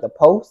you've seen like the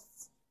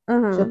posts. She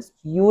looks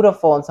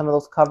beautiful in some of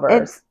those covers.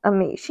 It's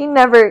amazing. She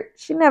never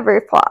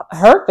flops.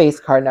 Her face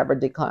card never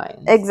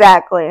declines.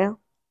 Exactly.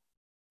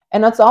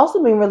 And it's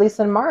also being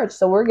released in March,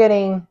 so we're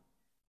getting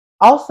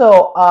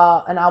also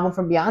an album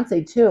from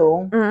Beyonce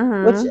too,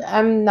 which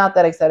I'm not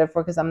that excited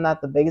for because I'm not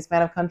the biggest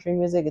fan of country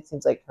music. It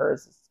seems like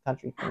hers is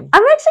country thing.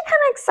 I'm actually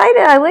kind of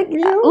excited. I like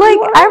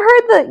I've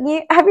heard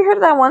have you heard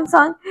of that one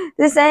song?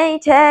 This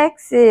ain't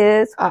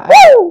Texas.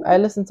 I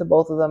listened to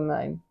both of them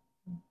and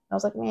I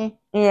was like, meh.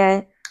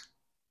 Yeah.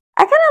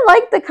 I kind of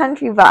like the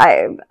country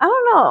vibe. I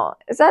don't know.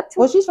 Is that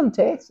too... Well, she's from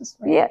Texas,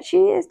 right? Yeah, she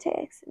is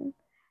Texas.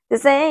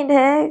 This ain't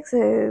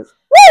Texas.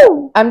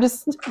 Woo! I'm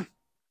just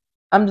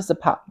a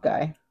pop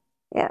guy.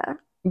 Yeah.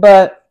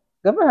 But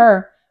good for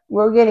her.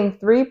 We're getting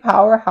 3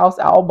 powerhouse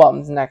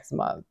albums next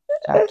month.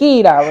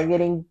 Shakira, we're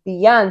getting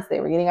Beyonce,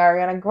 we're getting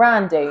Ariana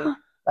Grande.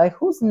 Like,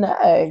 who's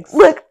next?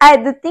 Look,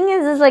 the thing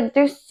is like,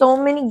 there's so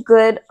many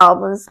good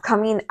albums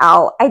coming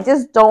out. I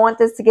just don't want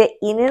this to get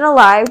eaten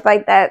alive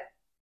by that.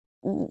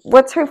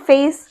 What's her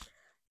face?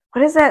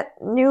 What is that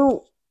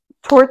new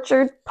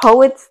tortured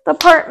poets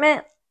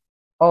department?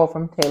 Oh,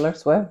 from Taylor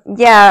Swift.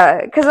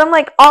 Yeah, because I'm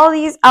like, all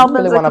these albums.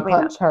 You really want to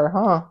punch her,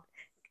 huh?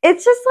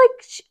 It's just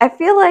like I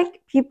feel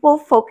like people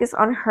focus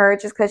on her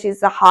just because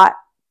she's a hot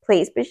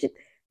place, but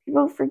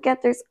people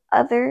forget there's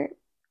other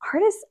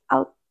artists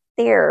out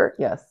there.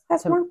 Yes,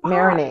 that's more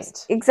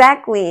marinate.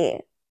 Exactly.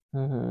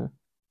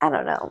 I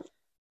don't know.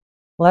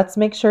 Let's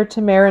make sure to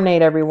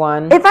marinate,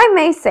 everyone. If I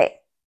may say,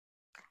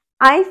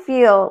 I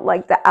feel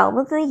like the album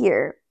of the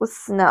year was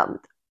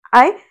snubbed.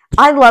 I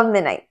love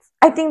Midnights.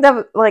 I think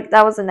that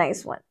was a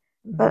nice one,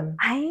 but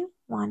I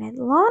wanted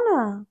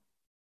Lana.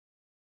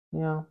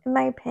 Yeah, in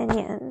my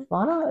opinion,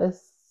 Lana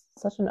is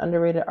such an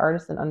underrated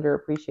artist and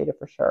underappreciated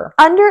for sure.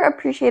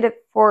 Underappreciated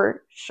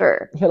for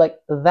sure. You're like,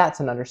 that's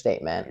an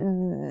understatement.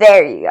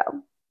 There you go.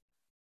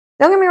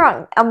 Don't get me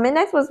wrong.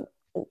 Midnights was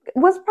probably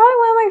one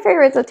of my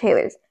favorites of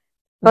Taylor's,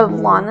 but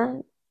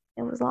Lana,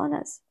 it was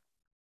Lana's.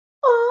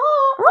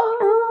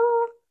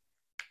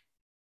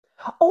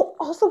 Oh,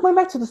 also going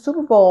back to the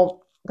Super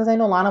Bowl, because I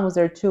know Lana was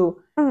there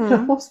too. It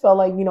almost felt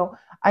like,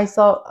 I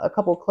saw a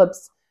couple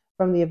clips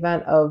from the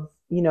event of,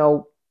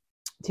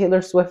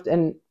 Taylor Swift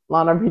and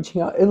Lana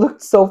reaching out. It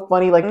looked so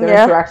funny, like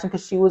their interaction,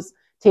 because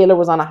Taylor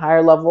was on a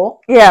higher level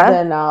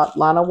than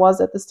Lana was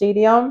at the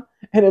stadium,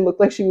 and it looked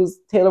like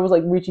Taylor was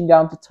like reaching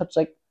down to touch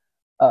like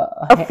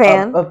a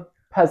fan, a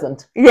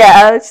peasant.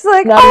 Yeah, she's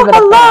like,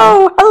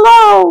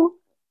 hello.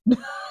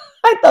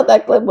 I thought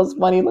that clip was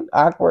funny. It looked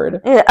awkward.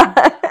 Yeah.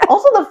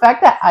 Also, the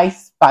fact that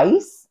Ice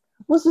Spice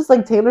was just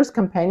like Taylor's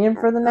companion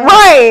for the night.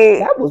 Right.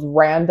 That was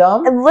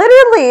random. And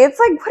literally, it's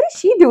like, what is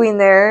she doing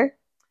there?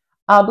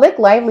 Blake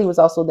Lively was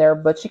also there,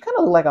 but she kind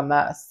of looked like a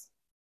mess.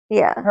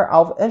 Yeah. Her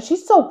outfit, and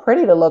she's so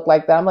pretty to look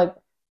like that. I'm like,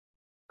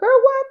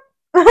 girl,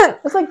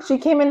 what? It's like she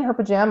came in her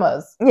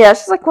pajamas. Yeah,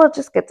 she's like, well,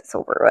 just get this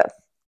over with.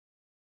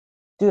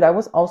 Dude, I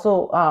was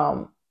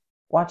also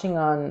watching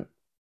on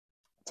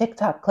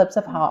TikTok clips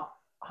of how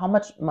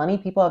much money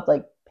people have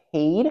like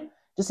paid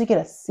just to get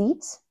a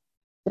seat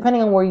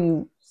depending on where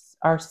you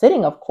are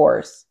sitting, of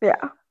course. Yeah.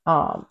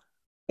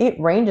 It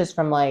ranges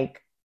from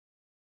like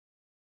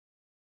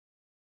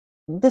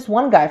this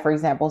one guy, for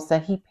example,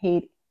 said he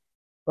paid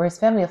for his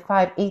family of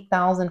five,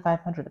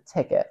 8,500 a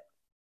ticket.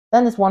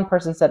 Then this one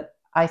person said,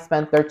 I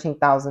spent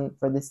 13,000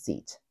 for this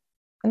seat.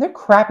 And they're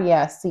crappy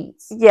ass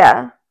seats.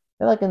 Yeah.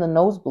 They're like in the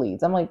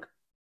nosebleeds. I'm like,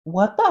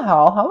 what the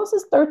hell? How is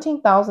this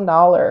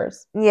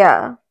 $13,000?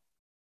 Yeah.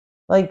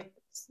 Like,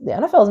 the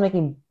NFL is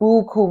making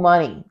buku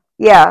money.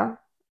 Yeah.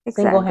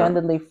 Exactly.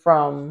 Single-handedly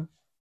from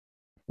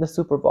the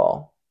Super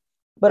Bowl.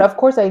 But of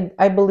course,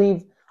 I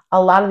believe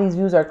a lot of these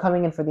views are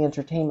coming in for the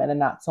entertainment and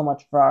not so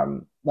much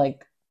from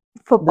like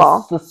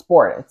football, the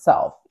sport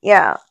itself.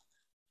 Yeah.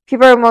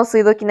 People are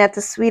mostly looking at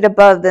the suite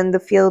above than the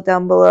field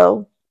down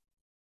below.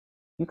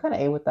 You kind of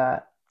ate with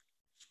that.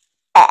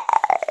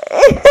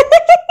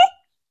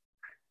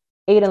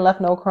 Ate and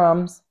left no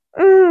crumbs.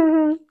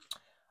 Mm-hmm.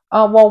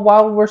 Well,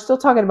 while we're still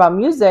talking about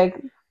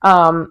music,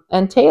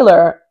 and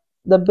Taylor,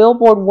 the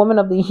Billboard Woman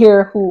of the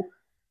Year, who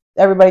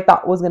everybody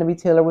thought was going to be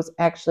Taylor, was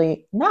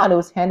actually not. It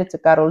was handed to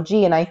Karol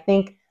G, and I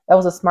think that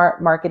was a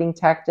smart marketing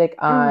tactic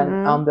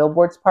on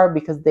Billboard's part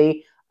because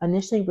they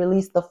initially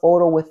released the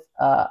photo with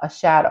a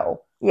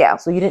shadow. Yeah.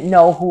 So you didn't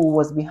know who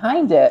was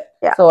behind it.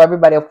 Yeah. So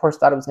everybody, of course,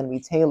 thought it was going to be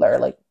Taylor.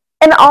 Like,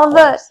 and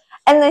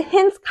the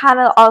hints kind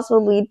of also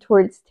lead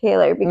towards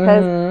Taylor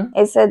because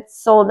it said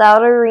sold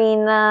out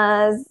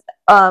arenas,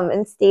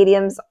 in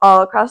stadiums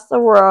all across the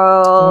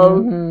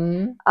world.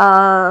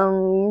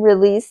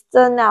 Released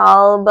an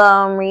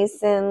album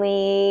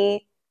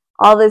recently.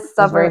 All this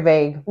stuff. It's very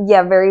vague.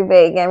 Yeah, very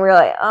vague. And we're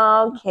like,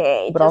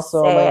 okay, but just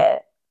also say like,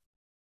 it.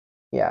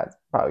 Yeah, it's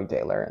probably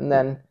Taylor. And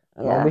then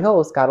lo and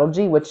behold, it's Karol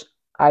G, which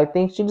I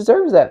think she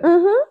deserves it.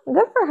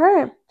 Good for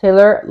her.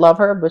 Taylor, love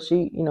her, but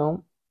she,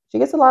 she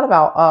gets a lot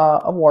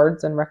of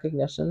awards and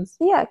recognitions.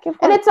 Yeah,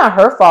 and it's not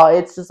her fault.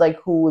 It's just like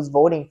who was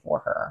voting for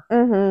her.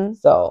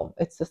 So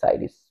it's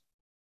society's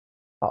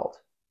fault.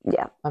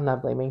 Yeah, I'm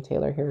not blaming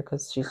Taylor here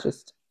because she's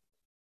just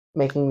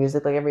making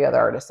music like every other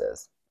artist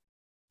is.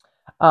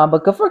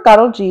 But good for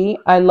Karol G.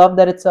 I love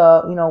that it's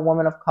a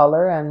woman of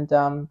color,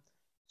 and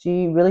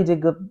she really did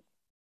good.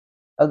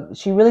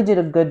 She really did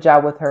a good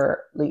job with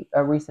her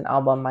recent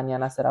album,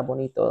 Mañana Será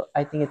Bonito.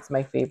 I think it's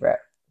my favorite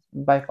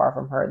by far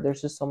from her.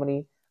 There's just so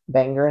many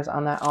bangers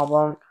on that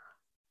album.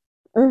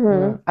 I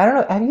don't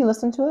know. Have you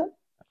listened to it?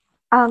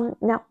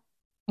 No.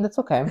 That's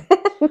okay.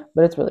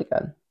 But it's really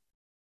good.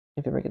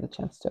 If you ever get the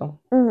chance to.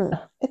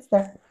 It's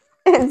there.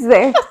 It's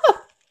there.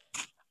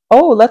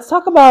 Oh, let's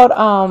talk about,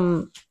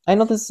 I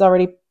know this is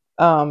already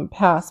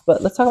passed,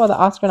 but let's talk about the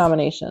Oscar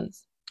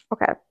nominations.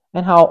 Okay.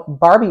 And how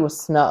Barbie was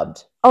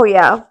snubbed. Oh,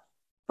 yeah.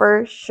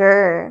 For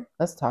sure.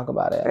 Let's talk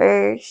about it.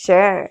 For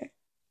sure.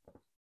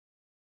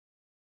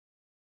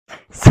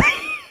 Sorry,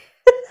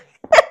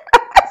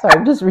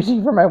 I'm just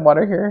reaching for my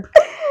water here.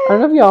 I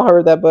don't know if y'all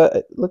heard that, but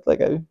it looked like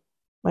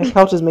my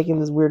couch is making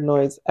this weird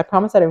noise. I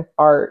promise I didn't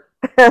fart.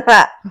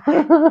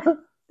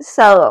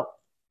 So,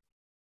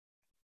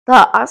 the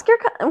Oscar,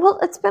 well,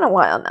 it's been a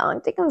while now. I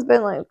think it's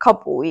been like a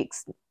couple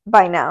weeks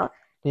by now.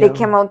 Yeah. They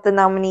came out with the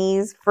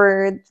nominees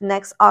for the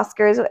next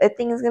Oscars. I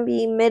think it's going to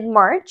be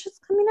mid-March. It's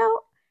coming out.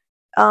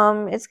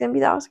 It's going to be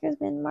the Oscars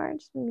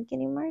mid-March,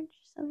 beginning of March.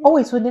 Something. Oh,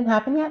 wait, so it didn't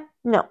happen yet?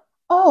 No.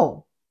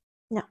 Oh.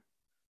 No.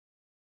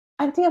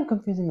 I think I'm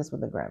confusing this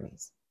with the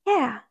Grammys.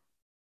 Yeah.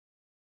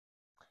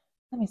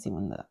 Let me see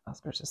when the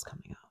Oscars is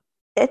coming out.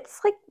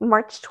 It's like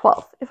March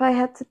 12th, if I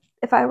had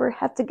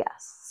to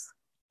guess.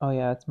 Oh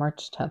yeah, it's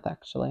March 10th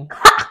actually.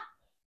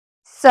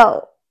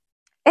 So,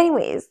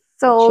 anyways,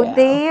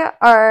 they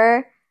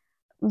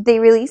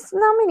released the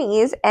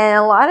nominees, and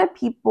a lot of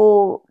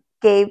people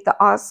gave the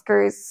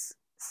Oscars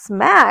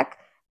smack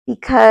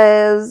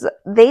because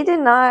they did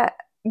not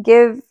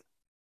give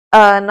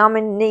a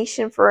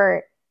nomination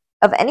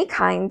of any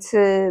kind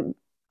to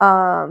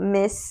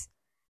Miss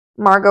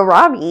Margot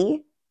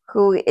Robbie,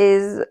 who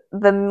is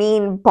the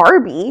main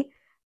Barbie,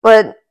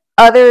 but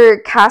other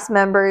cast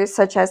members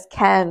such as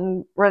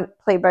Ken,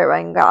 played by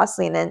Ryan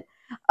Gosling, and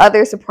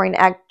other supporting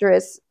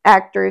actors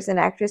and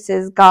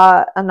actresses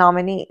got a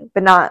nominee,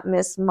 but not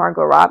Miss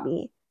Margot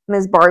Robbie,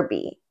 Miss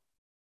Barbie.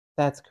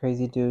 That's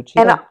crazy, dude.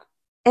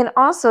 And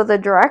also the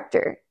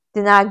director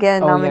did not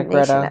get a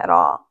nomination at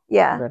all.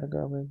 Yeah. Greta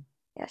Gerwig.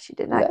 Yeah, she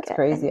did not. That's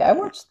crazy. I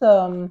watched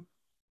the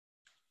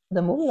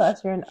movie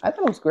last year, and I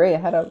thought it was great.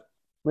 It had a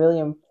really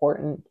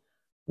important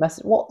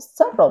message. Well,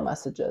 several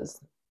messages.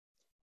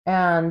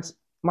 And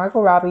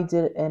Margot Robbie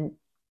did an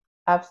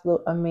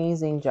absolute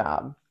amazing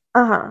job.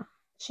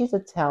 She's a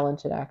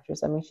talented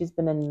actress. I mean, she's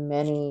been in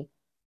many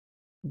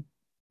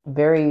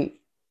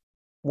very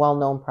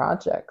well-known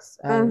projects,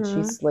 and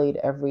she slayed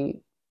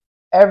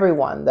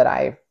everyone that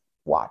I've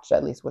watched,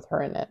 at least with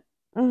her in it.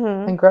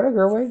 And Greta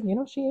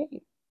Gerwig, she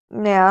ate.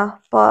 Yeah,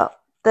 but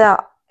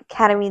the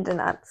Academy did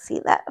not see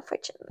that,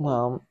 unfortunately.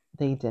 Well,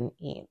 they didn't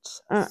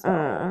eat.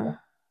 So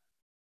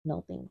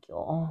no, thank you.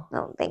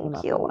 No,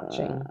 thank you.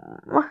 Watching.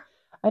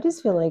 I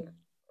just feel like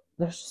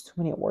there's just too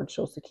many award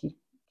shows to keep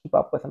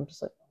up with. I'm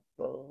just like,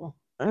 ugh.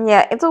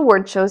 Yeah, it's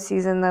award show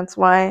season. That's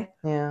why.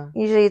 Yeah.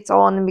 Usually it's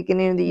all in the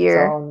beginning of the It's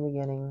year. all in the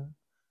beginning.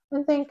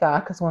 And thank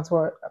God, because once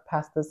we're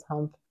past this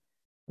hump,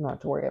 we don't have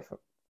to worry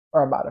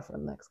about it for the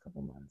next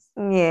couple months.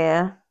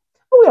 Yeah.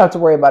 Well, we don't have to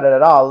worry about it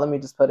at all. Let me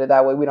just put it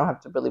that way. We don't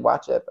have to really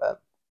watch it,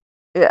 but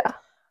yeah.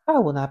 I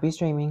will not be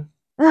streaming.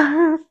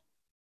 mhm.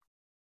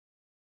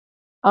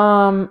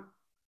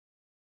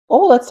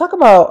 Let's talk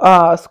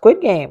about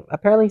Squid Game.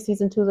 Apparently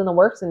season 2 is in the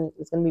works and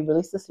it's gonna be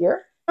released this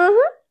year.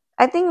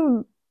 I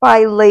think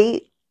by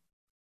late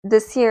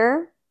this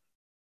year,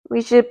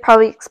 we should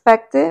probably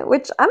expect it,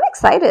 which I'm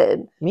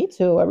excited. Me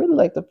too. I really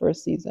liked the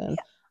first season.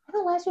 I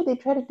know last year they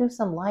tried to do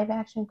some live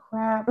action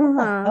crap. What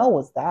the hell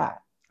was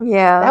that?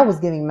 Yeah. That was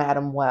giving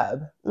Madam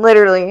Web.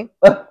 Literally.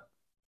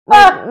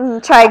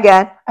 Try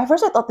again. At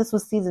first I thought this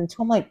was season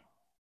 2. I'm like,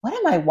 what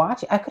am I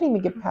watching? I couldn't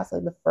even get past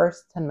like the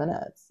first 10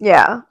 minutes.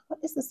 Yeah. What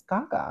is this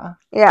gaga?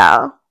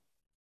 Yeah.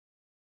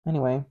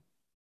 Anyway.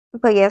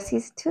 But yeah,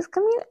 season 2 is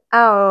coming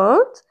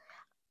out.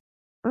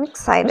 I'm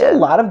excited. There's a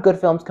lot of good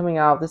films coming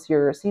out this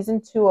year.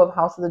 Season 2 of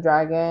House of the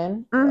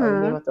Dragon,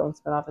 Game of Thrones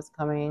spinoff is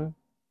coming.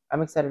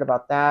 I'm excited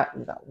about that.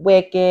 We got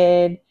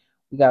Wicked.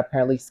 We got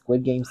apparently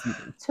Squid Game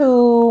season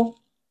 2.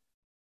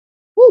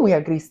 Ooh, we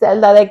have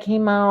Griselda that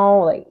came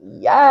out. Like,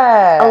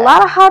 yeah. A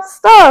lot of hot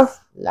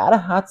stuff. A lot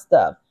of hot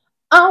stuff.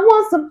 I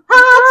want some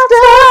hot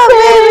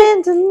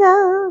stuff,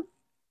 baby.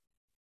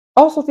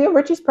 Oh, Sofia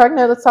Richie's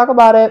pregnant. Let's talk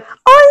about it.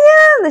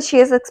 Oh, yeah. She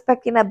is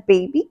expecting a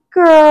baby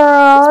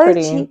girl.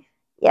 She's pretty.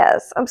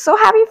 Yes. I'm so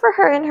happy for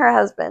her and her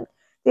husband.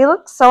 They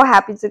look so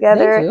happy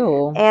together. They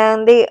do.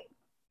 And they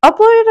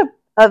uploaded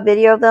a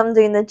video of them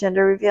doing the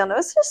gender reveal. And it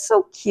was just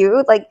so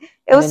cute. Like,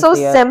 it was so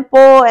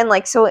simple. And,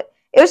 like, so...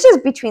 It was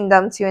just between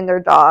them two and their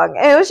dog.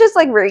 And it was just,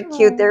 like, very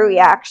cute, their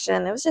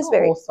reaction. It was just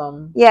very...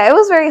 wholesome. Yeah, it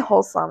was very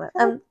wholesome.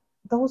 And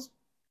those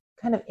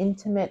kind of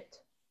intimate,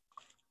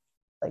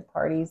 like,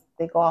 parties,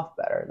 they go off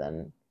better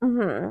than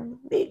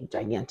big,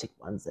 gigantic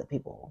ones that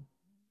people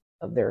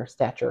of their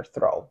stature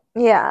throw.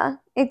 Yeah,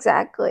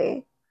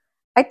 exactly.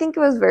 I think it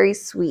was very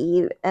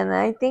sweet. And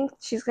I think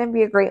she's going to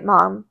be a great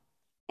mom.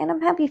 And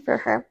I'm happy for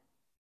her.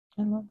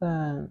 I love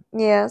that.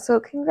 Yeah, so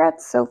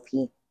congrats,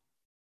 Sophie.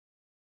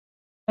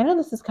 I know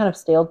this is kind of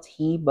stale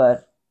tea,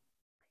 but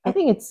I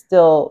think it's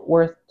still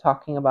worth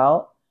talking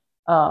about.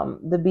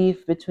 The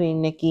beef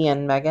between Nicki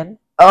and Megan.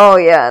 Oh,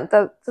 yeah.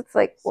 That's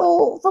like...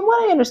 So, from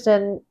what I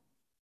understand,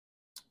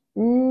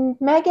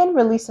 Megan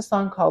released a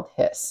song called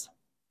Hiss.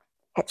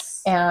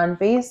 Hiss. And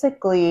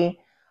basically,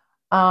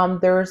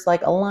 there's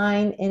like a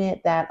line in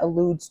it that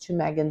alludes to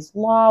Megan's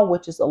Law,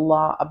 which is a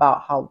law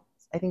about how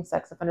I think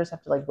sex offenders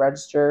have to like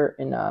register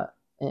in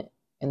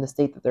the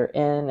state that they're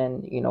in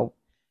and, you know,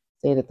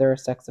 say that they're a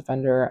sex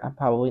offender. I'm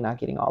probably not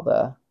getting all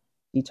the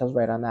details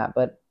right on that,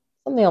 but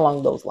something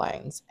along those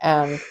lines.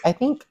 And I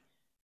think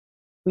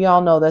we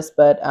all know this,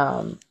 but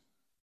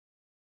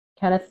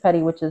Kenneth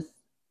Petty, which is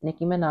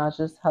Nicki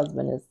Minaj's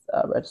husband, is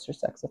a registered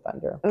sex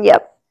offender.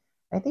 Yep.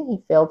 I think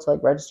he failed to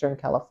like register in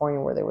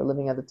California where they were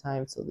living at the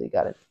time, so he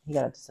got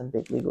into some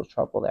big legal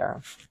trouble there.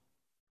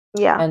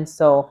 Yeah. And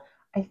so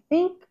I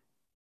think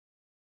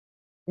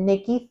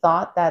Nicki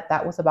thought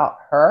that was about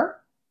her,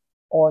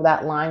 or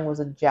that line was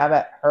a jab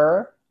at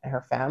her and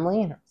her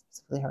family, and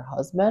specifically her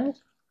husband.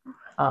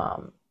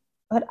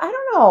 But I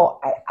don't know.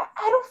 I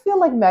don't feel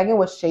like Megan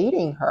was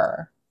shading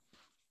her.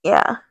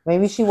 Yeah.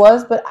 Maybe she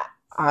was, but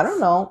I don't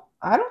know.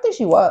 I don't think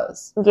she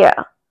was.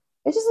 Yeah.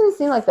 It just didn't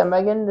seem like that.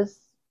 Megan is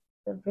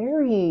a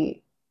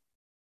very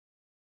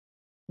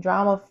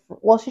drama.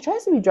 Well, she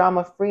tries to be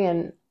drama free,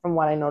 and from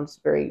what I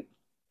noticed, very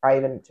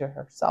private to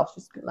herself.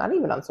 She's not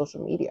even on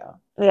social media.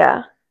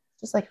 Yeah.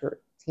 Just like her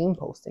team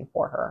posting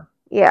for her.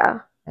 Yeah.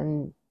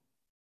 And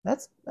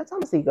that's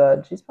honestly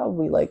good. She's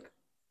probably like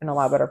in a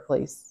lot better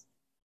place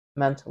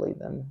mentally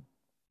than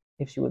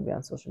if she would be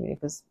on social media.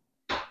 Because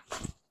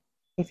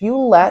if you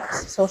let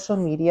social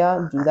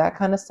media do that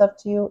kind of stuff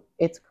to you,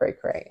 it's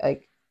cray-cray.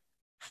 Like,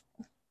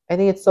 I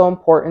think it's so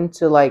important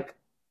to like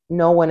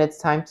know when it's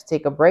time to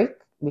take a break,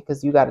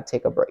 because you got to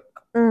take a break.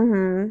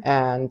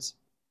 And,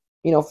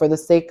 you know, for the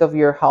sake of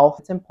your health,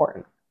 it's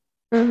important.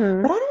 But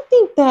I don't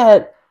think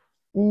that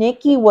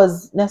Nicki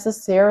was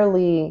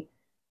necessarily...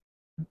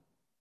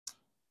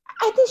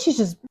 I think she's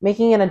just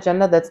making an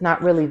agenda that's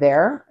not really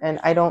there. And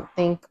I don't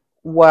think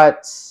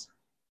what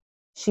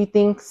she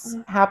thinks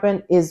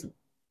happened is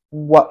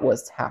what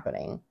was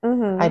happening.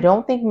 I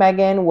don't think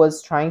Megan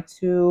was trying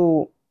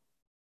to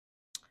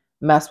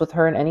mess with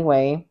her in any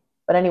way.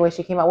 But anyway,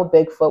 she came out with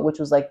Bigfoot, which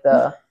was like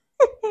the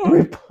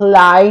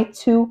reply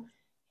to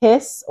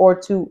Hiss, or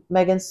to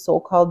Megan's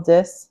so-called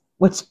diss,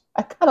 which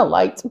I kind of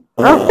liked.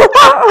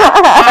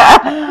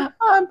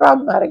 I'm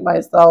problematic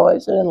myself. I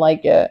shouldn't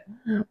like it.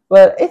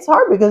 But it's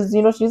hard because,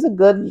 you know, she's a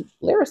good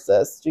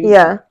lyricist.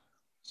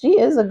 She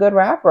is a good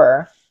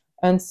rapper.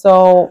 And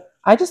so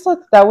I just thought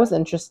that was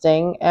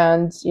interesting.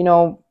 And, you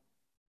know,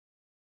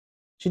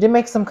 she did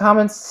make some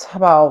comments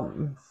about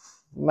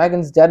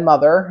Megan's dead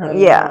mother. And,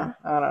 I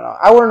don't know.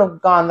 I wouldn't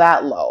have gone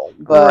that low.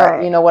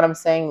 But you know what I'm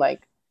saying?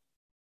 Like,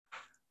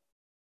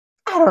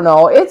 I don't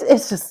know.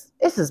 It's just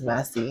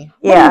messy.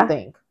 What do Yeah. you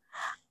think?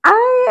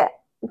 I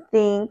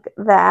think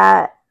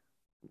that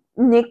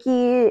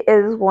Nicki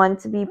is one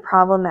to be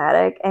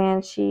problematic,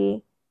 and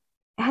she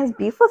has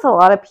beef with a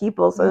lot of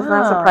people, so it's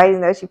not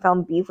surprising that she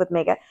found beef with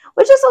Megan,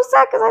 which is so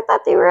sad because I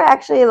thought they were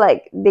actually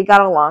like they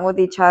got along with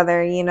each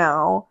other,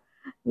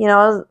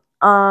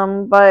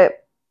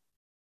 but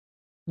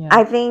Yeah.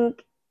 I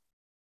think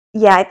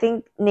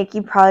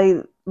Nicki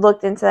probably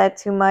looked into that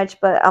too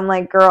much, but I'm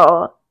like,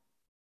 girl,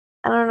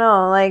 I don't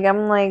know, like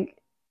I'm like,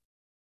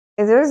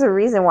 there's a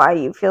reason why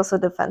you feel so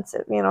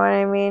defensive, you know what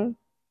I mean?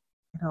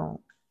 No.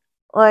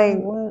 Like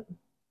What?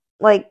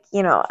 Like,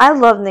 I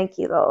love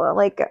Nicki though.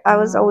 Like, I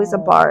was always a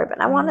Barb,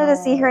 and I wanted to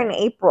see her in know.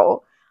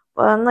 April.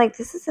 But I'm like,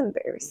 this is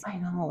embarrassing. I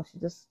know. She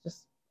just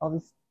all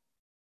these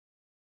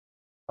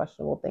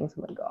questionable things.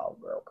 I'm like, oh,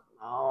 girl, come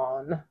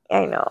on.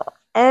 I know.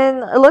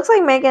 And it looks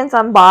like Megan's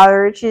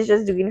unbothered. She's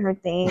just doing her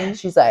thing.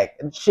 She's like,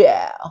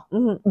 chill.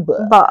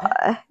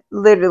 But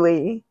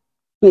literally.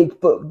 Big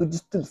foot, but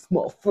just a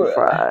small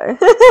fry.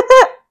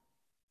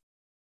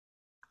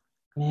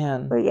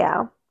 Man. But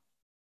yeah.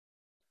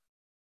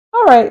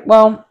 All right.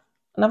 Well,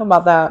 enough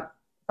about that.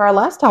 For our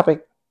last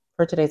topic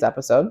for today's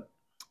episode,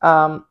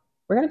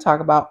 we're going to talk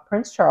about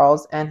Prince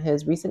Charles and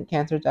his recent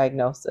cancer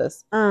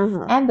diagnosis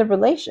and the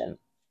relation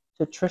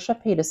to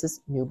Trisha Paytas'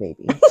 new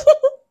baby.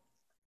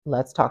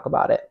 Let's talk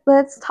about it.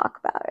 Well,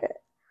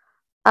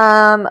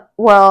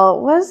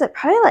 what was it?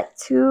 Probably like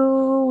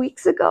 2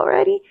 weeks ago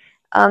already.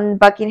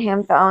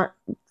 Buckingham found.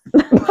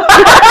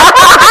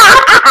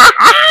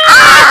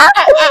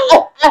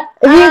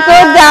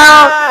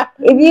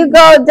 If you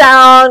go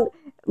down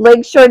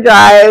Lakeshore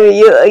Drive,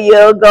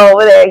 you'll go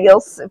over there.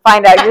 You'll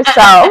find out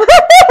yourself.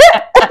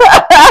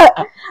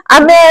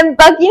 I'm in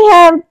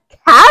Buckingham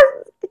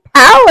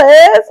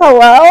Palace.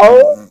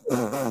 Hello.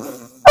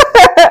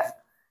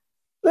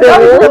 They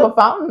always have a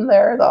fountain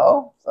there,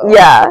 though. So.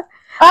 Yeah.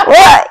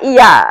 Well,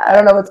 yeah. I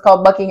don't know what's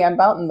called Buckingham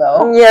Fountain,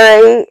 though.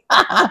 Yeah.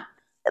 Right.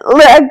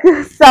 Look,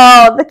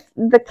 so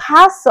the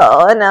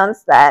castle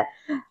announced that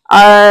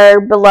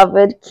our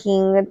beloved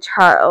King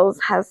Charles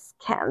has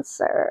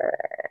cancer.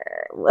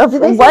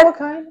 Did they say what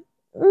kind?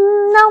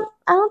 No,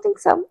 I don't think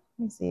so.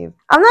 Let me see.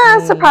 I'm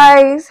not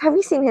surprised. Have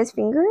you seen his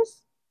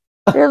fingers?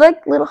 They're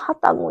like little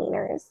hot dog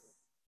wieners.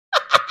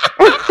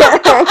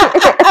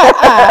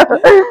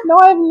 No,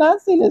 I have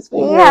not seen his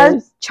fingers. He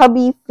has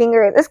chubby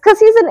fingers. It's because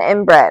he's an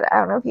inbred. I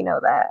don't know if you know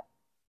that.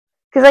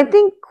 Because I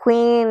think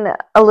Queen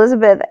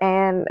Elizabeth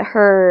and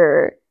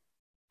her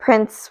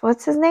prince,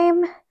 what's his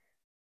name?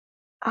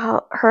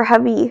 Her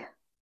hubby.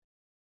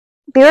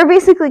 They were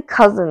basically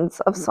cousins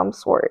of some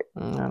sort.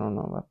 I don't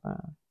know about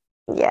that.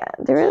 Yeah,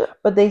 they were.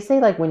 But they say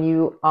like when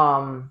you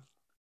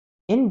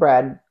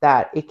inbred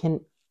that it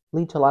can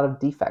lead to a lot of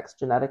defects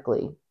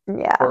genetically.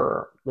 Yeah.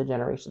 For the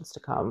generations to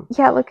come.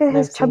 Yeah, look at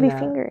his chubby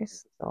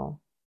fingers. So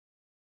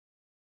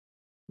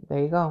there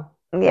you go.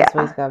 Yeah. That's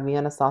why he's got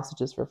Vienna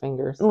sausages for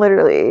fingers.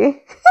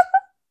 Literally.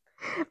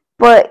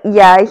 But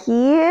yeah,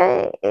 he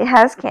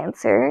has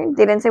cancer.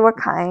 They didn't say what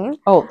kind.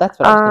 Oh, that's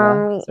what I was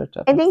gonna search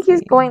up. I think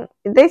he's going.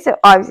 They said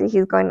obviously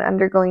he's going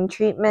undergoing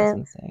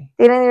treatment.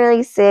 They didn't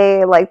really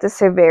say like the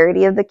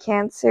severity of the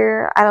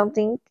cancer. I don't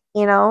think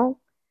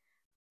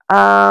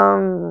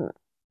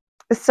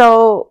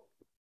So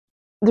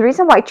the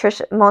reason why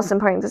Trisha, most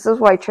important, this is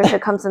why Trisha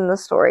comes in the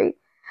story.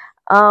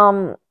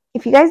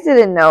 If you guys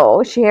didn't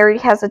know, she already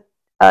has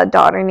a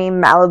daughter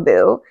named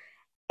Malibu,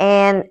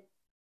 and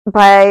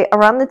by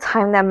around the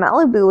time that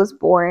Malibu was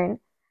born,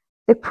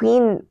 the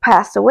queen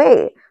passed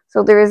away.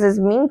 So there is this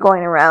meme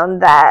going around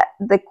that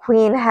the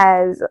queen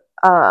has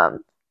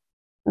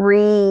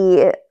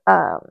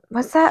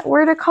what's that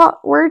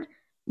word?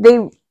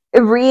 They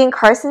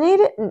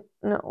reincarnated?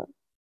 No.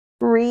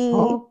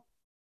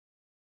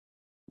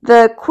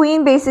 The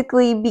queen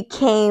basically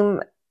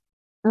became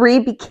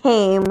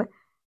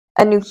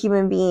a new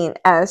human being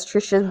as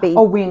Trisha's baby.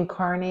 Oh,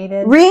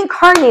 reincarnated?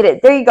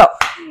 Reincarnated. There you go.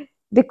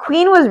 The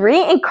queen was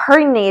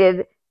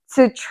reincarnated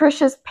to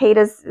Trisha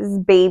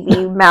Paytas'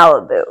 baby,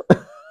 Malibu.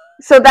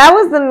 So that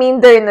was the meme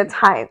during the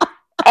time.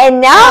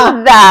 And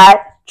now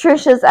that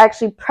Trisha's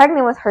actually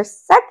pregnant with her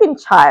second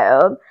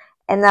child,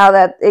 and now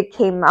that it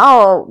came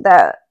out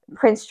that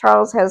Prince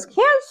Charles has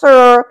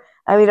cancer,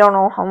 and we don't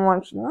know how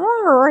much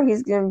longer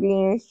he's going to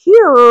be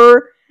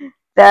here,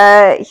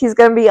 that he's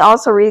going to be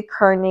also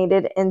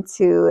reincarnated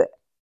into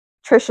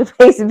Trisha's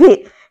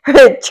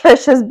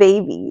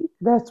baby.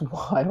 That's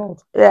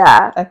wild.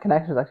 Yeah. That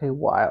connection is actually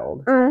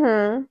wild.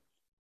 Mm-hmm.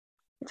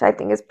 Which I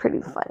think is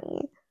pretty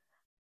funny.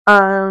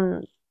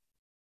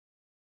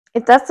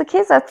 If that's the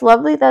case, that's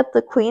lovely that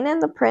the queen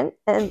and the prince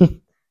and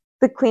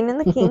the queen and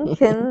the king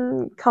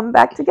can come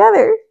back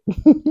together.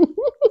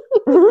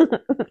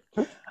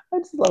 I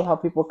just love how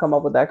people come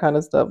up with that kind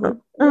of stuff.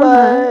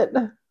 But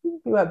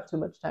you have too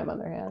much time on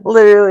their hands.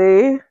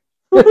 Literally.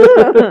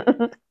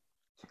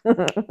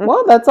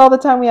 Well, that's all the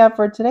time we have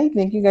for today.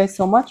 Thank you guys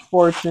so much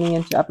for tuning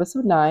into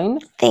episode 9.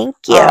 Thank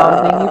you.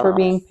 Thank you for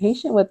being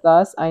patient with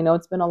us. I know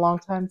it's been a long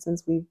time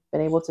since we've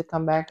been able to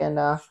come back and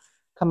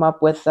come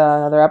up with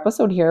another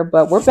episode here,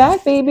 but we're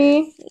back,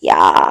 baby.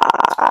 Yeah.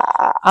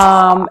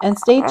 And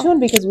stay tuned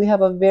because we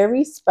have a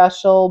very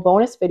special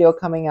bonus video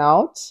coming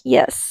out.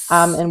 Yes.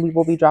 And we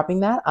will be dropping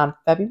that on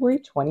February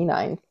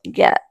 29th.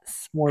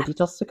 Yes. More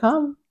details to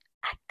come.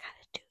 I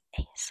gotta do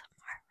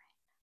ASMR.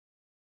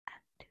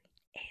 I'm doing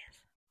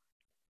ASMR.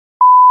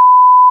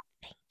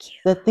 Thank you.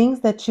 The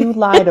things that you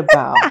lied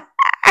about,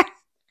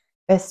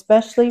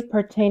 especially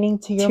pertaining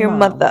to your mom.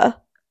 mother.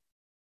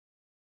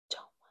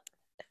 Don't want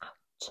them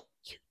out.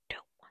 You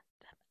don't want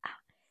them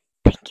out.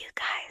 Thank you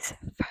guys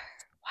for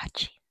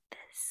watching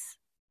this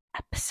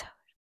episode.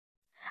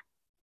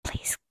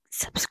 Please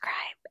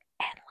subscribe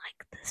and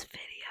like this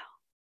video.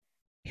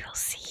 We will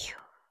see you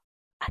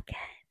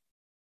again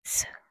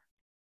soon.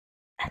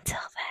 Until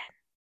then,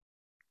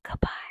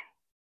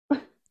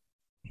 goodbye.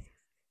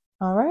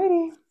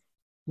 Alrighty.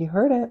 You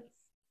heard it.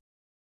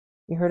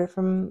 You heard it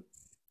from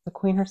the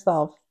queen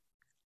herself.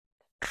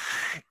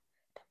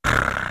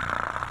 Goodbye.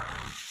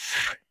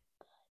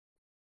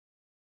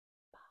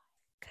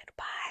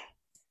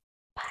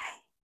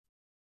 Bye.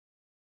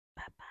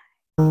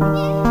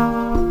 Bye-bye.